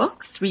current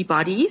book, Three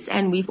Bodies,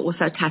 and we've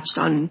also touched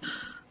on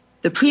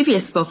the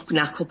previous book,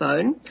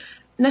 Knucklebone.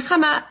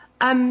 Nechama,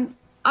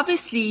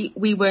 obviously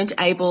we weren't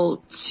able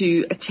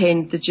to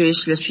attend the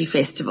Jewish Literary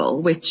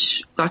Festival,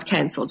 which got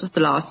cancelled at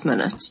the last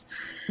minute.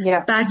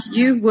 Yeah. But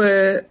you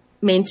were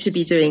meant to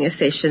be doing a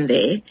session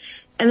there.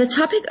 And the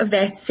topic of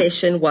that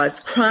session was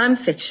crime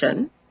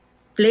fiction,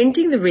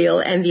 blending the real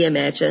and the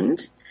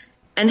imagined,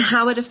 and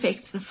how it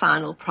affects the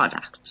final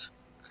product.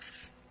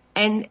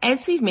 And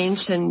as we've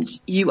mentioned,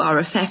 you are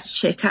a fact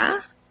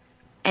checker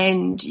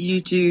and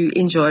you do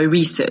enjoy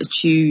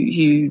research.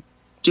 You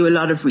do a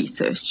lot of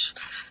research.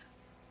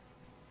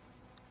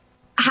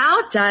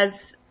 How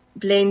does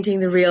blending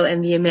the real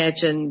and the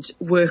imagined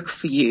work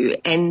for you?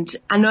 And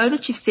I know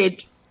that you've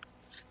said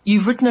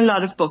you've written a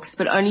lot of books,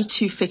 but only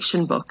 2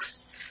 fiction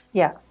books.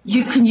 Yeah.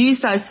 You can use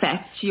those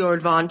facts to your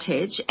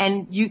advantage,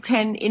 and you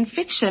can, in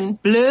fiction,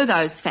 blur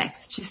those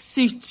facts to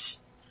suit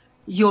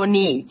your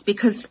needs,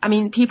 because, I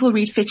mean, people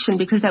read fiction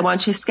because they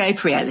want to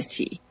escape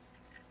reality.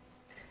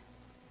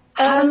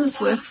 How does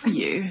this work for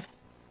you?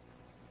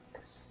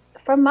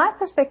 From my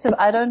perspective,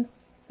 I don't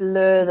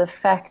blur the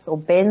facts or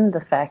bend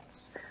the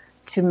facts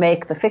to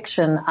make the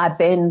fiction. I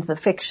bend the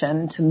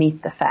fiction to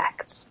meet the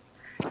facts.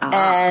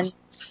 And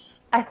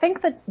I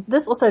think that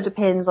this also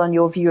depends on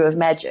your view of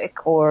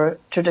magic or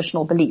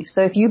traditional belief.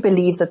 So if you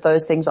believe that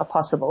those things are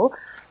possible,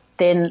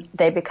 then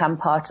they become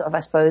part of, I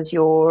suppose,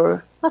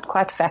 your, not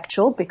quite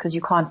factual because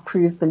you can't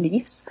prove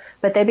beliefs,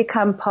 but they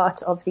become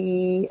part of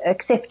the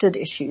accepted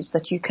issues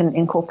that you can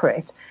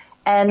incorporate.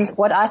 And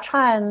what I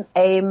try and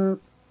aim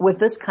with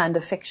this kind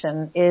of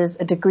fiction is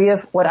a degree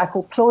of what I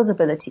call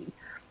plausibility,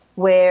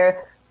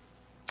 where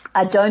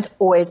I don't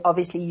always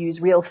obviously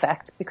use real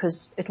facts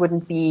because it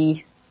wouldn't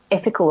be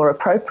ethical or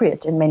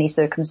appropriate in many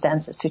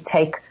circumstances to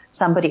take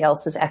somebody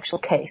else's actual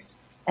case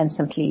and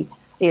simply,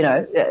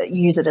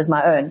 use it as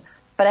my own.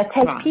 But I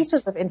take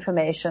pieces of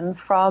information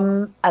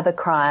from other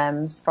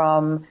crimes,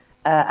 from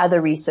other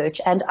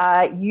research, and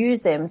I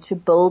use them to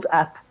build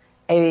up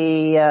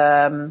a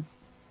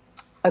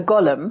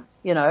golem,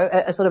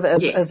 a sort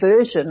of a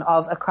version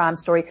of a crime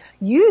story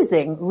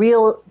using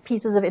real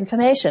pieces of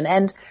information.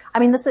 And I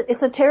mean,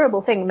 it's a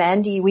terrible thing.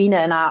 Mandy Wiener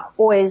and I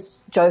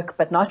always joke,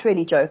 but not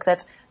really joke,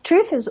 that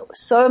truth is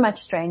so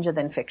much stranger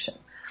than fiction.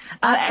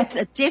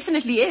 It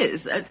definitely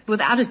is,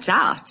 without a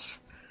doubt.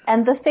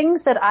 And the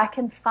things that I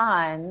can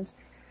find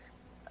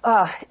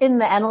in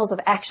the annals of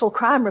actual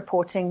crime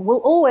reporting will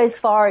always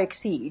far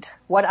exceed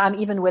what I'm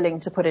even willing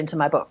to put into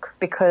my book,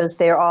 because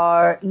there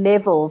are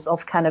levels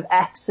of kind of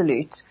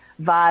absolute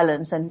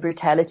violence and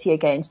brutality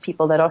against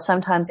people that are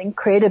sometimes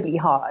incredibly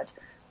hard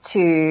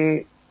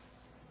to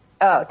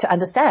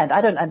understand.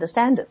 I don't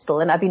understand it still,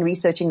 and I've been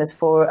researching this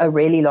for a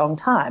really long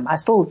time. I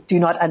still do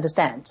not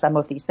understand some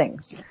of these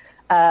things.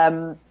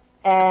 But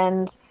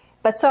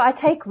so I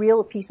take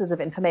real pieces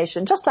of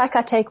information, just like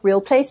I take real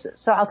places.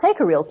 So I'll take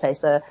a real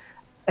place,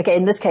 okay,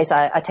 in this case,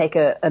 I take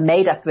a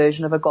made-up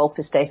version of a golf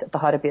estate at the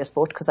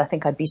Hartbeespoort because I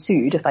think I'd be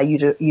sued if I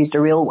used a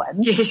real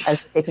one. Yes.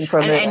 As taken for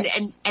a murder.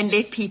 And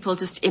let people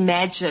just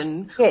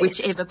imagine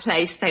whichever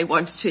place they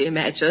want to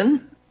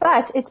imagine.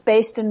 But it's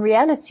based in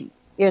reality,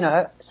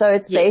 so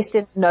it's based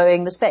in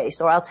knowing the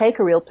space. Or I'll take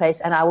a real place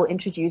and I will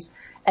introduce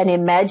an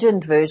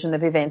imagined version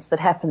of events that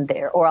happened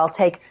there. Or I'll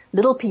take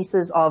little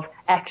pieces of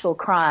actual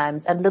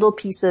crimes and little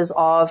pieces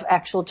of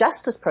actual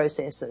justice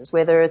processes,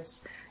 whether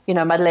it's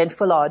Madeleine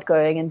Fullard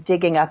going and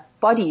digging up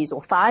bodies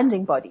or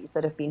finding bodies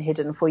that have been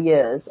hidden for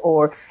years,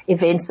 or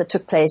events that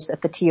took place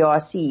at the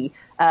TRC,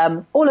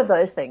 all of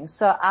those things.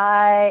 So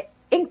I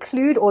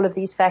include all of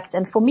these facts,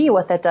 and for me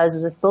what that does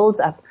is it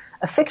builds up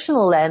a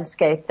fictional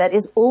landscape that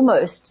is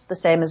almost the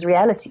same as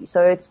reality.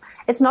 So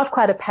it's not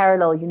quite a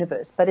parallel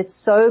universe, but it's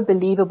so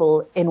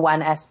believable in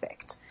one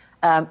aspect,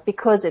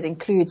 because it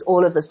includes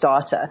all of this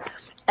data.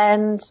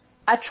 And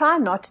I try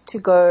not to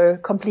go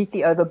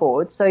completely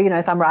overboard. So,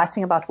 if I'm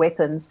writing about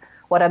weapons,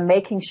 what I'm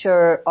making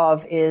sure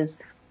of is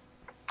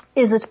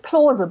it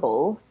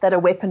plausible that a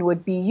weapon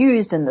would be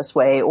used in this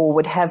way or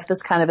would have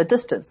this kind of a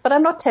distance? But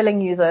I'm not telling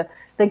you the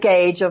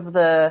gauge of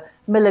the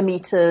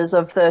millimeters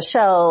of the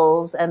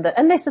shells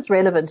unless it's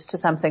relevant to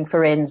something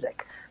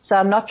forensic. So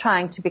I'm not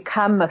trying to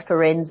become a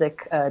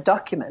forensic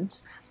document.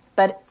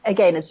 But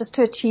again, it's just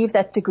to achieve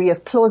that degree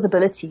of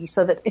plausibility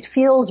so that it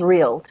feels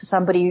real to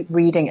somebody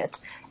reading it.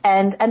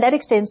 And that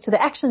extends to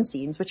the action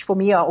scenes, which for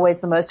me are always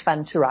the most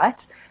fun to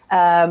write.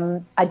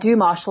 I do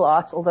martial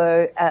arts,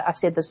 although I've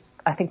said this,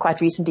 I think, quite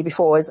recently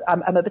before, is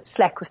I'm a bit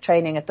slack with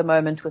training at the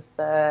moment with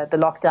the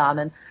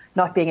lockdown and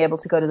not being able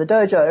to go to the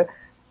dojo.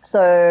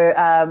 So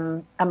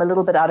I'm a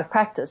little bit out of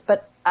practice.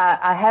 But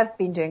I have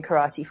been doing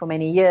karate for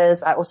many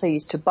years. I also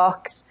used to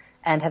box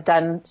and have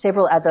done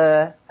several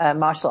other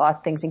martial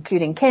art things,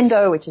 including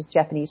kendo, which is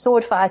Japanese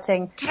sword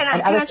fighting. Can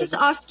I just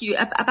ask you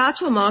about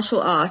your martial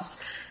arts?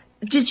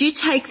 Did you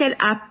take that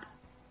up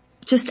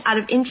just out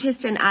of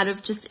interest and out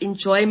of just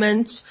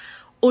enjoyment,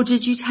 or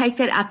did you take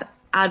that up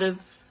out of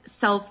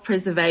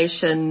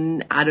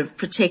self-preservation, out of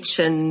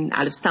protection,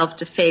 out of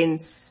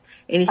self-defense,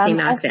 anything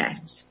like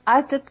that?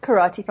 I did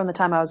karate from the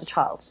time I was a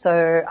child.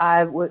 So I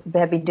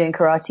have been doing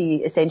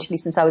karate essentially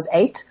since I was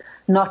 8,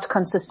 not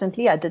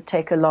consistently. I did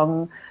take a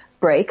long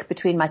break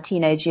between my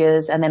teenage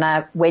years, and then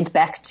I went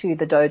back to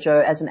the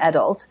dojo as an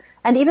adult.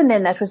 And even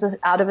then, that was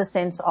out of a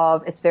sense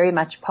of it's very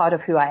much part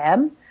of who I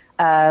am.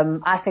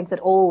 I think that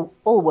all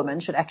women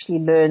should actually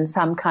learn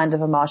some kind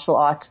of a martial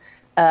art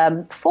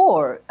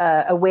for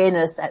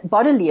awareness,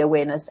 bodily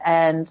awareness,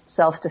 and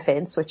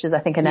self-defense, which is, I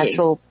think, a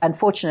natural,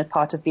 unfortunate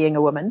part of being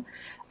a woman.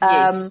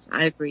 Yes,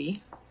 I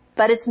agree.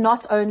 But it's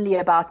not only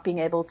about being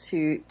able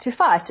to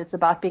fight. It's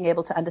about being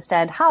able to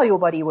understand how your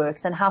body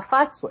works and how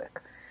fights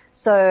work.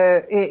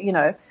 So,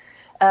 it's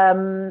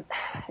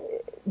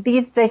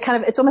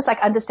almost like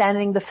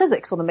understanding the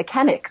physics or the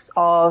mechanics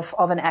of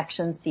an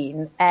action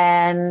scene.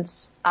 And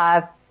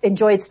I've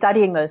enjoyed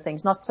studying those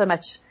things, not so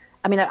much.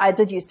 I mean, I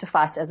did used to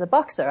fight as a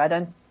boxer. I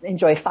don't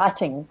enjoy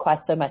fighting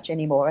quite so much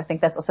anymore. I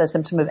think that's also a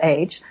symptom of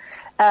age.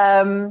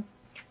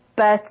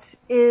 But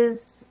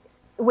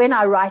when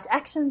I write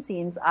action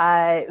scenes,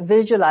 I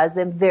visualize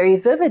them very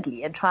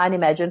vividly and try and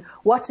imagine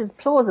what is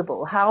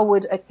plausible. How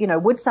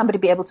would somebody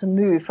be able to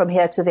move from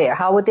here to there?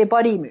 How would their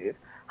body move?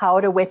 How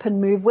would a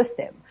weapon move with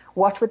them?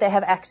 What would they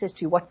have access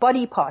to? What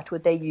body part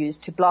would they use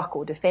to block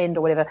or defend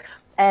or whatever?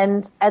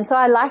 And so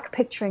I like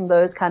picturing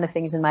those kind of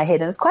things in my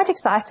head. And it's quite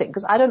exciting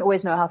because I don't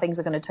always know how things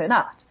are going to turn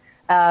out.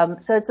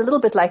 So it's a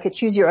little bit like a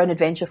choose your own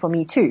adventure for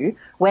me too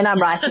when I'm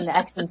writing the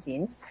action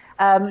scenes.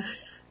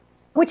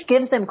 Which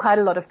gives them quite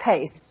a lot of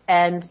pace.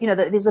 And,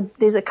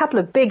 there's a couple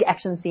of big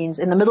action scenes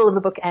in the middle of the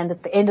book and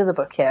at the end of the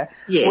book here.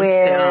 Yes,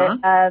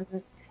 where,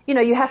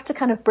 you have to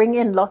kind of bring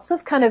in lots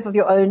of kind of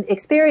your own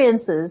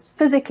experiences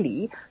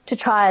physically to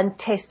try and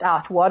test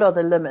out what are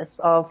the limits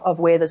of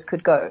where this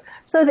could go.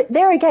 So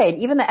there again,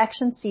 even the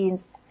action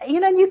scenes,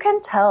 you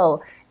can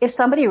tell if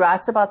somebody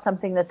writes about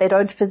something that they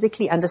don't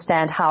physically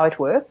understand how it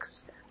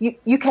works.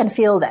 You can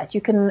feel that.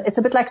 It's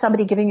a bit like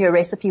somebody giving you a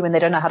recipe when they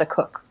don't know how to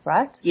cook,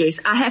 right?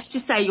 Yes, I have to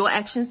say your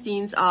action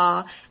scenes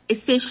are,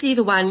 especially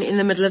the one in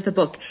the middle of the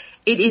book,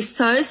 it is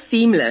so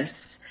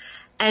seamless.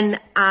 And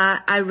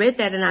I read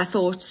that and I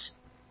thought,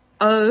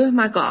 oh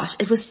my gosh,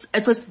 it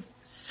was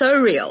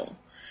so real.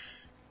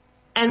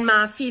 And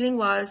my feeling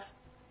was,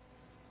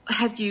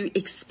 have you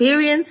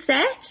experienced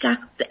that? Like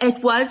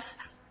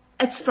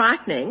it's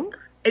frightening.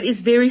 It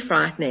is very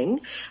frightening.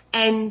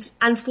 And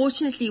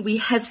unfortunately we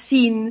have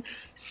seen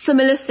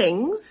similar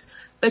things,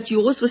 but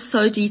yours was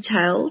so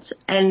detailed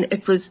and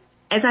it was,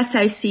 as I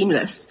say,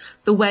 seamless.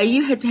 The way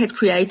you had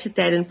created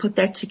that and put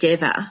that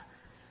together,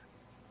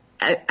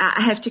 I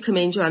have to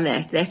commend you on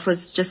that. That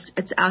was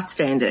it's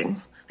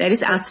outstanding. That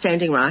is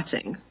outstanding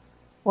writing.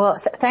 Well,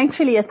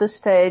 thankfully at this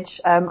stage,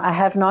 I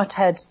have not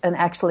had an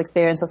actual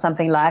experience or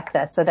something like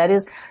that. So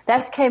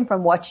that came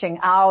from watching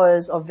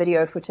hours of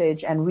video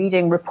footage and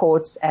reading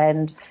reports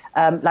and,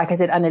 like I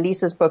said,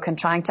 Annalisa's book and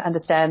trying to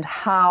understand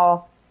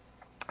how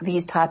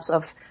these types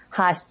of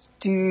heists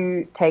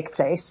do take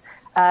place.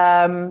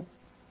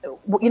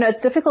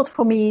 It's difficult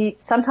for me.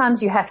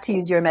 Sometimes you have to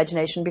use your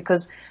imagination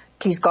because,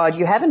 please God,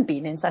 you haven't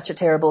been in such a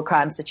terrible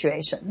crime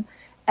situation.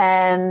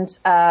 And,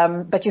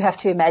 but you have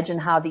to imagine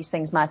how these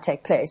things might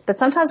take place. But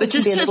sometimes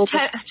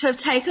to have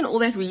taken all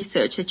that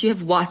research that you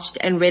have watched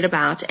and read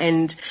about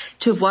and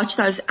to have watched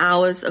those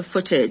hours of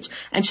footage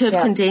and to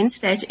have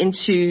condensed that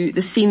into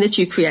the scene that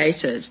you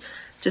created,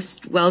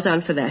 just well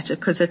done for that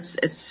because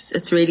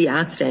it's really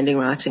outstanding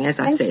writing, as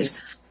I said.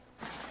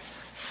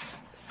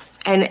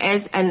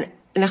 And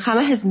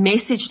Nechama has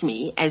messaged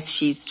me as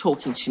she's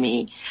talking to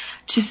me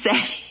to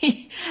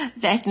say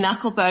that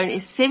Knucklebone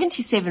is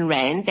 77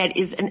 Rand. That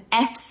is an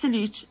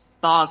absolute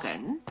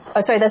bargain.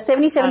 Oh, sorry, the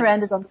 77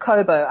 Rand is on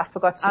Kobo. I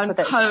forgot to put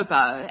that. On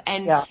Kobo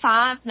and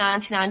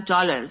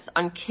 $5.99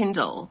 on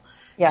Kindle.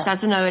 Yeah. She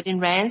doesn't know it in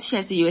rands. She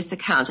has a US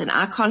account and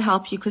I can't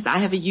help you because I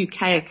have a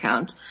UK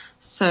account.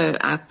 So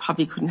I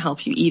probably couldn't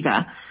help you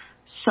either.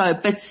 So,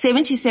 but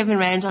 77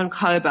 Rand on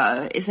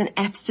Kobo is an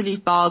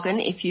absolute bargain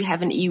if you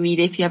have an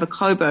e-reader, if you have a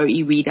Kobo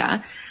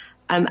e-reader.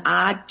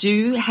 I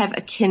do have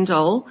a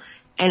Kindle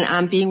and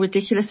I'm being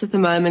ridiculous at the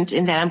moment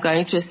in that I'm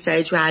going through a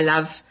stage where I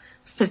love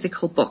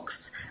physical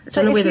books. I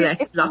don't know whether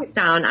that's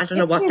lockdown. I don't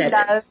know what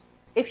that is.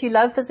 If you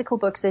love physical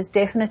books, there's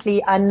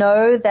definitely, I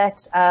know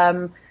that,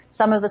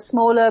 some of the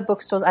smaller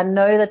bookstores, I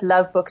know that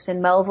Love Books in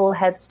Melville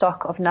had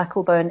stock of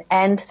Knucklebone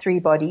and Three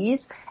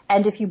Bodies.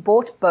 And if you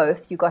bought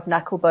both, you got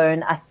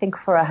Knucklebone, I think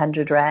for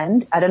 100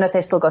 Rand. I don't know if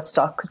they still got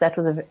stock because that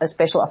was a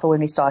special offer when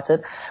we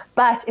started.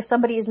 But if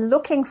somebody is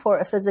looking for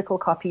a physical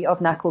copy of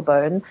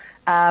Knucklebone,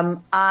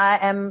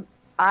 I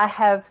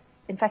have,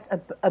 in fact,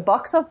 a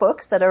box of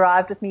books that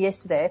arrived with me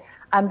yesterday.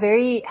 I'm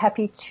very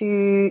happy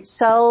to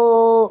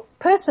sell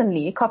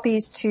personally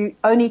copies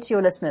only to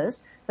your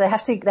listeners. They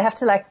have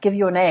to like give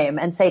your name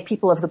and say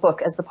people of the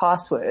book as the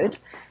password.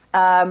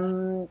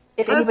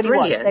 If anybody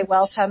wants, they're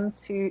welcome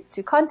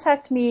to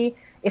contact me.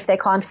 If they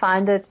can't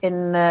find it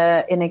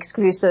in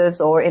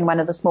exclusives or in one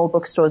of the small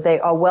bookstores,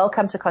 they are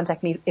welcome to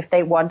contact me if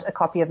they want a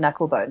copy of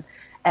Knucklebone.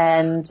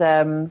 And,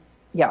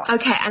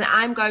 Okay. And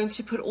I'm going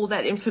to put all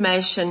that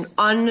information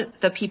on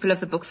the People of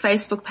the Book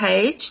Facebook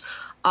page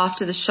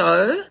after the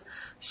show.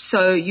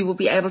 So you will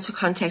be able to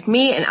contact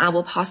me and I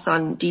will pass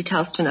on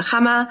details to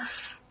Nechama.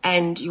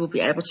 and you will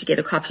be able to get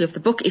a copy of the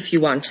book if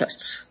you want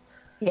it.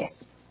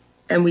 Yes.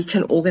 And we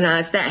can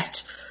organize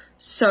that.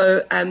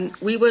 So,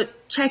 we were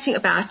chatting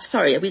about,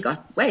 sorry, we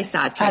got way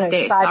sidetracked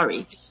there,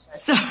 sorry.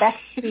 Back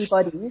to Three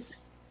Bodies.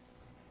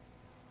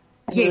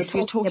 Yes,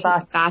 we're talking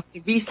about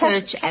the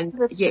research and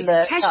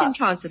cash in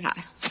transit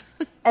heists.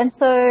 And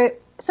so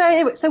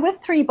with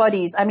Three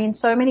Bodies, I mean,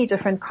 so many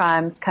different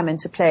crimes come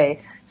into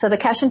play. So the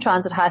cash in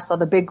transit heists are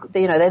the big,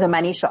 they're the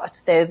money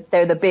shot. They're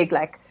the big,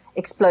 like,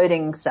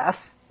 exploding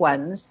stuff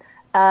ones.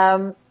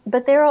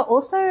 But there are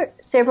also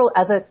several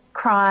other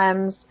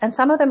crimes, and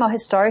some of them are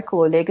historical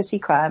or legacy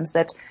crimes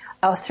that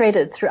are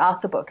threaded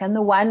throughout the book. And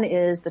the one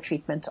is the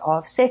treatment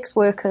of sex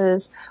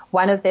workers.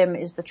 One of them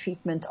is the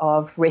treatment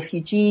of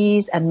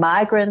refugees and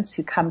migrants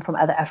who come from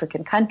other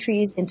African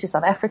countries into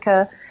South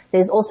Africa.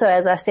 There's also,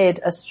 as I said,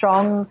 a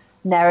strong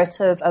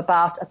narrative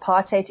about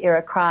apartheid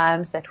era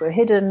crimes that were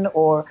hidden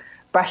or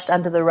brushed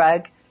under the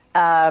rug,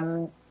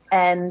 and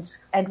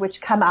which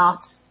come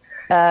out,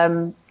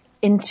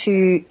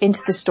 into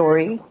the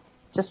story.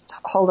 Just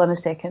hold on a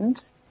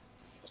second.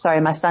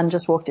 Sorry, my son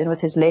just walked in with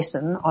his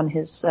lesson on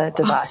his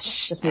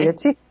device. Just needed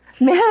to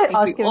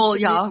ask him all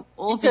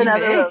to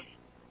another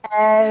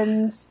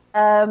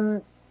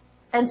room.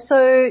 And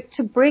so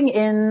to bring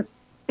in,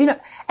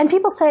 and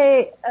people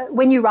say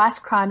when you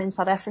write crime in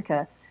South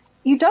Africa,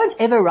 you don't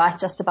ever write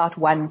just about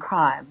one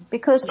crime,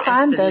 because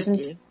crime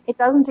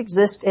doesn't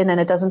exist in, and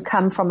it doesn't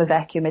come from a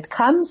vacuum. It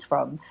comes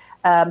from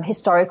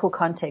historical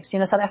context.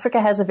 South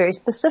Africa has a very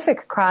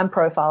specific crime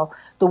profile,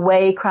 the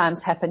way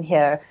crimes happen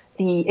here,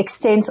 the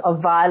extent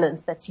of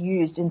violence that's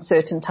used in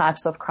certain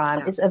types of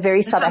crime is a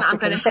very South African. I'm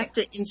going to have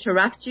to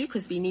interrupt you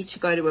because we need to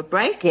go to a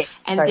break,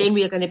 then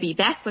we are going to be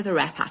back with a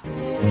wrap-up.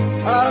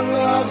 I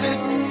love it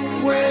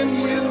when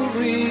you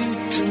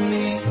read to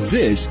me.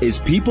 This is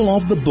People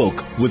of the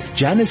Book with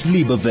Janice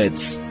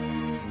Liebowitz.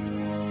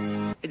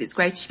 It is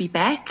great to be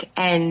back,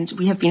 and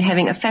we have been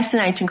having a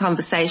fascinating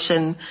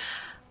conversation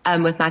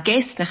with my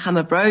guest,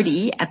 Nechama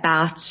Brodie,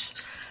 about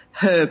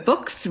her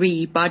book,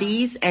 Three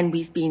Bodies, and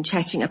we've been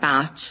chatting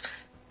about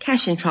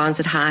cash in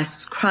transit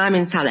heists, crime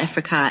in South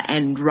Africa,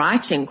 and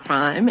writing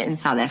crime in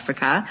South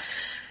Africa.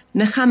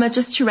 Nechama,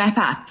 just to wrap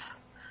up,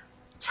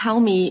 tell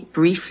me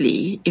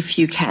briefly, if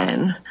you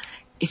can,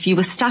 if you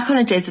were stuck on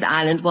a desert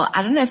island, well,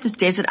 I don't know if this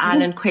desert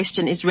island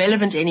question is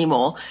relevant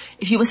anymore.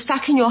 If you were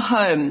stuck in your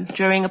home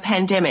during a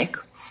pandemic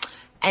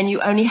and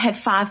you only had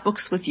 5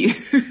 books with you,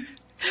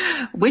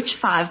 which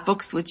 5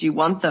 books would you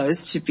want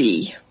those to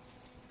be?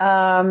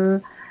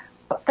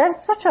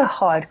 That's such a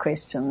hard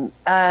question.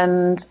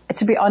 And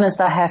to be honest,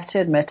 I have to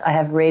admit I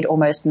have read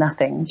almost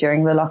nothing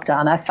during the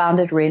lockdown. I found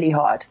it really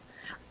hard.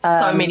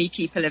 So many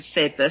people have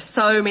said this.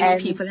 So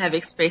many people have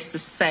expressed the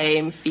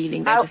same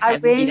feeling. They just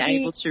haven't been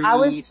able to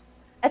read.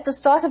 At the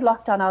start of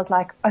lockdown, I was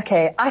like,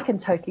 okay, I can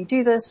totally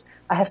do this.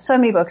 I have so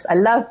many books. I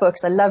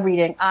love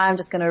reading. I'm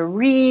just going to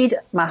read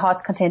my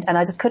heart's content. And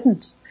I just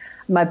couldn't.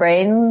 My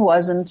brain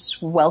wasn't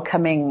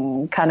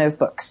welcoming kind of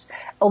books,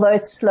 although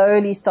it's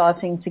slowly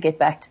starting to get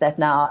back to that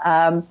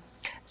now.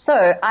 So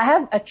I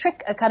have a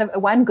trick,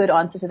 one good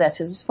answer to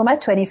that is for my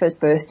 21st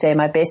birthday,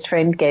 my best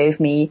friend gave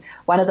me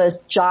one of those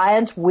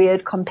giant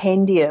weird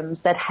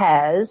compendiums that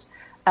has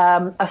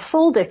a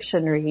full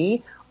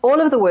dictionary, all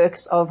of the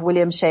works of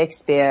William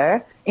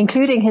Shakespeare,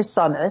 including his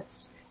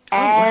sonnets,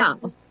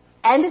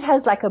 and it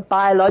has like a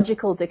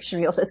biological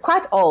dictionary also. It's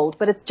quite old,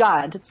 but it's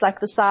giant. It's like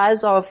the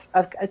size of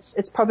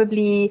it's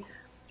probably,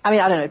 I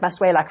don't know, it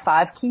must weigh like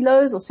 5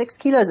 kilos or 6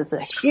 kilos. It's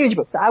a huge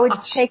book. So I would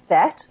take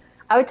that.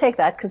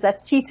 Because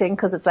that's cheating,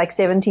 because it's like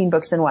 17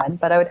 books in one,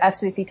 but I would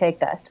absolutely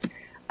take that.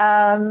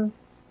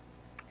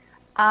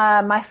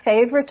 My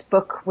favorite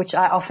book, which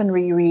I often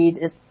reread,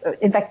 is,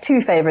 in fact,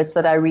 2 favorites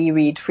that I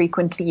reread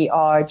frequently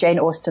are Jane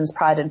Austen's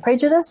Pride and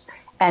Prejudice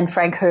and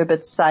Frank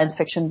Herbert's science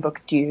fiction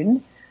book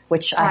Dune,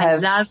 which I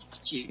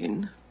loved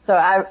Dune. So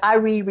I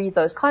reread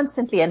those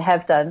constantly and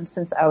have done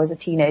since I was a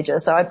teenager.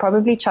 So I'd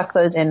probably chuck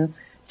those in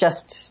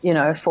just,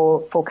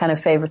 for kind of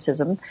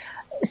favoritism.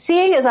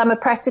 Seeing as I'm a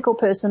practical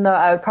person, though,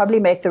 I would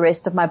probably make the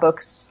rest of my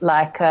books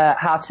like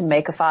how to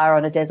make a fire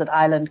on a desert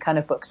island kind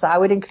of book. So I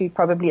would include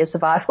probably a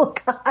survival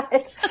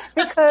guide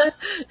because,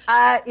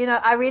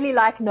 I really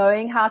like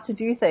knowing how to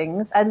do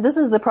things. And this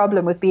is the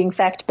problem with being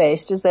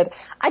fact-based, is that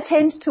I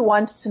tend to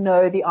want to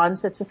know the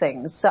answer to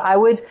things. So I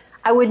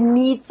would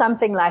need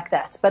something like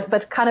that,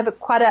 but kind of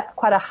quite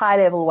a high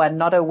level one,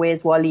 not a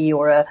Where's Wally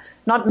or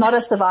not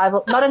a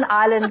survival, not an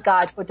island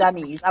guide for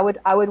dummies. I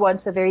would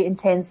want a very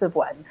intensive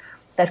one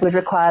that would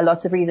require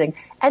lots of reading.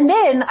 And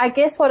then I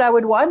guess what I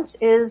would want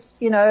is,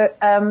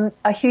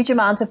 a huge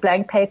amount of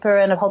blank paper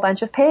and a whole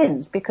bunch of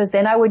pens, because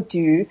then I would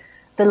do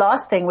the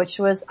last thing, which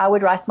was I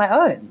would write my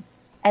own.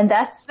 And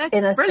that's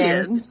in a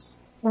brilliant. Sense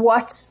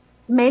what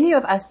many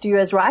of us do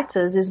as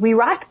writers is we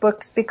write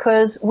books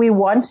because we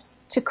want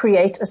to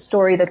create a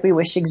story that we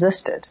wish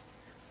existed.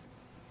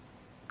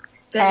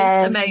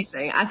 That is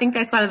amazing. I think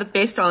that's one of the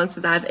best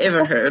answers I've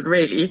ever heard,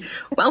 really.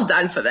 Well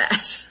done for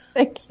that.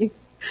 Thank you.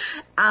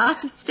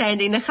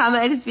 Outstanding.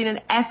 Nechama, it has been an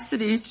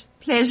absolute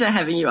pleasure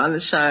having you on the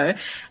show.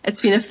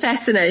 It's been a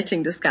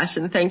fascinating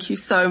discussion. Thank you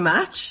so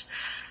much.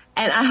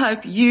 And I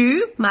hope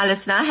you, my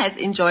listener, has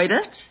enjoyed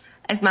it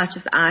as much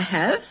as I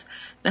have.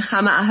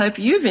 Nechama, I hope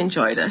you've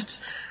enjoyed it.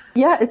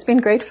 Yeah, it's been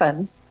great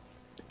fun.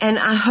 And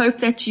I hope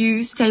that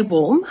you stay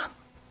warm.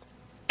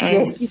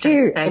 And yes, you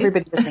do,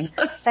 everybody listening.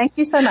 Thank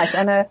you so much.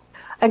 And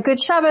a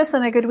good Shabbos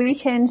and a good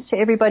weekend to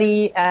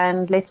everybody.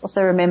 And let's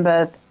also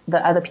remember the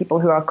other people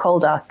who are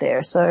cold out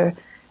there. So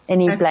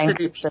any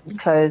blankets and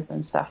clothes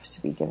and stuff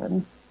to be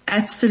given.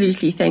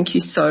 Absolutely. Thank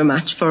you so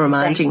much for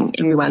reminding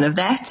everyone of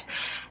that.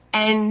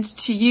 And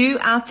to you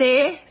out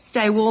there,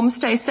 stay warm,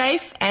 stay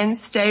safe, and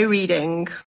stay reading.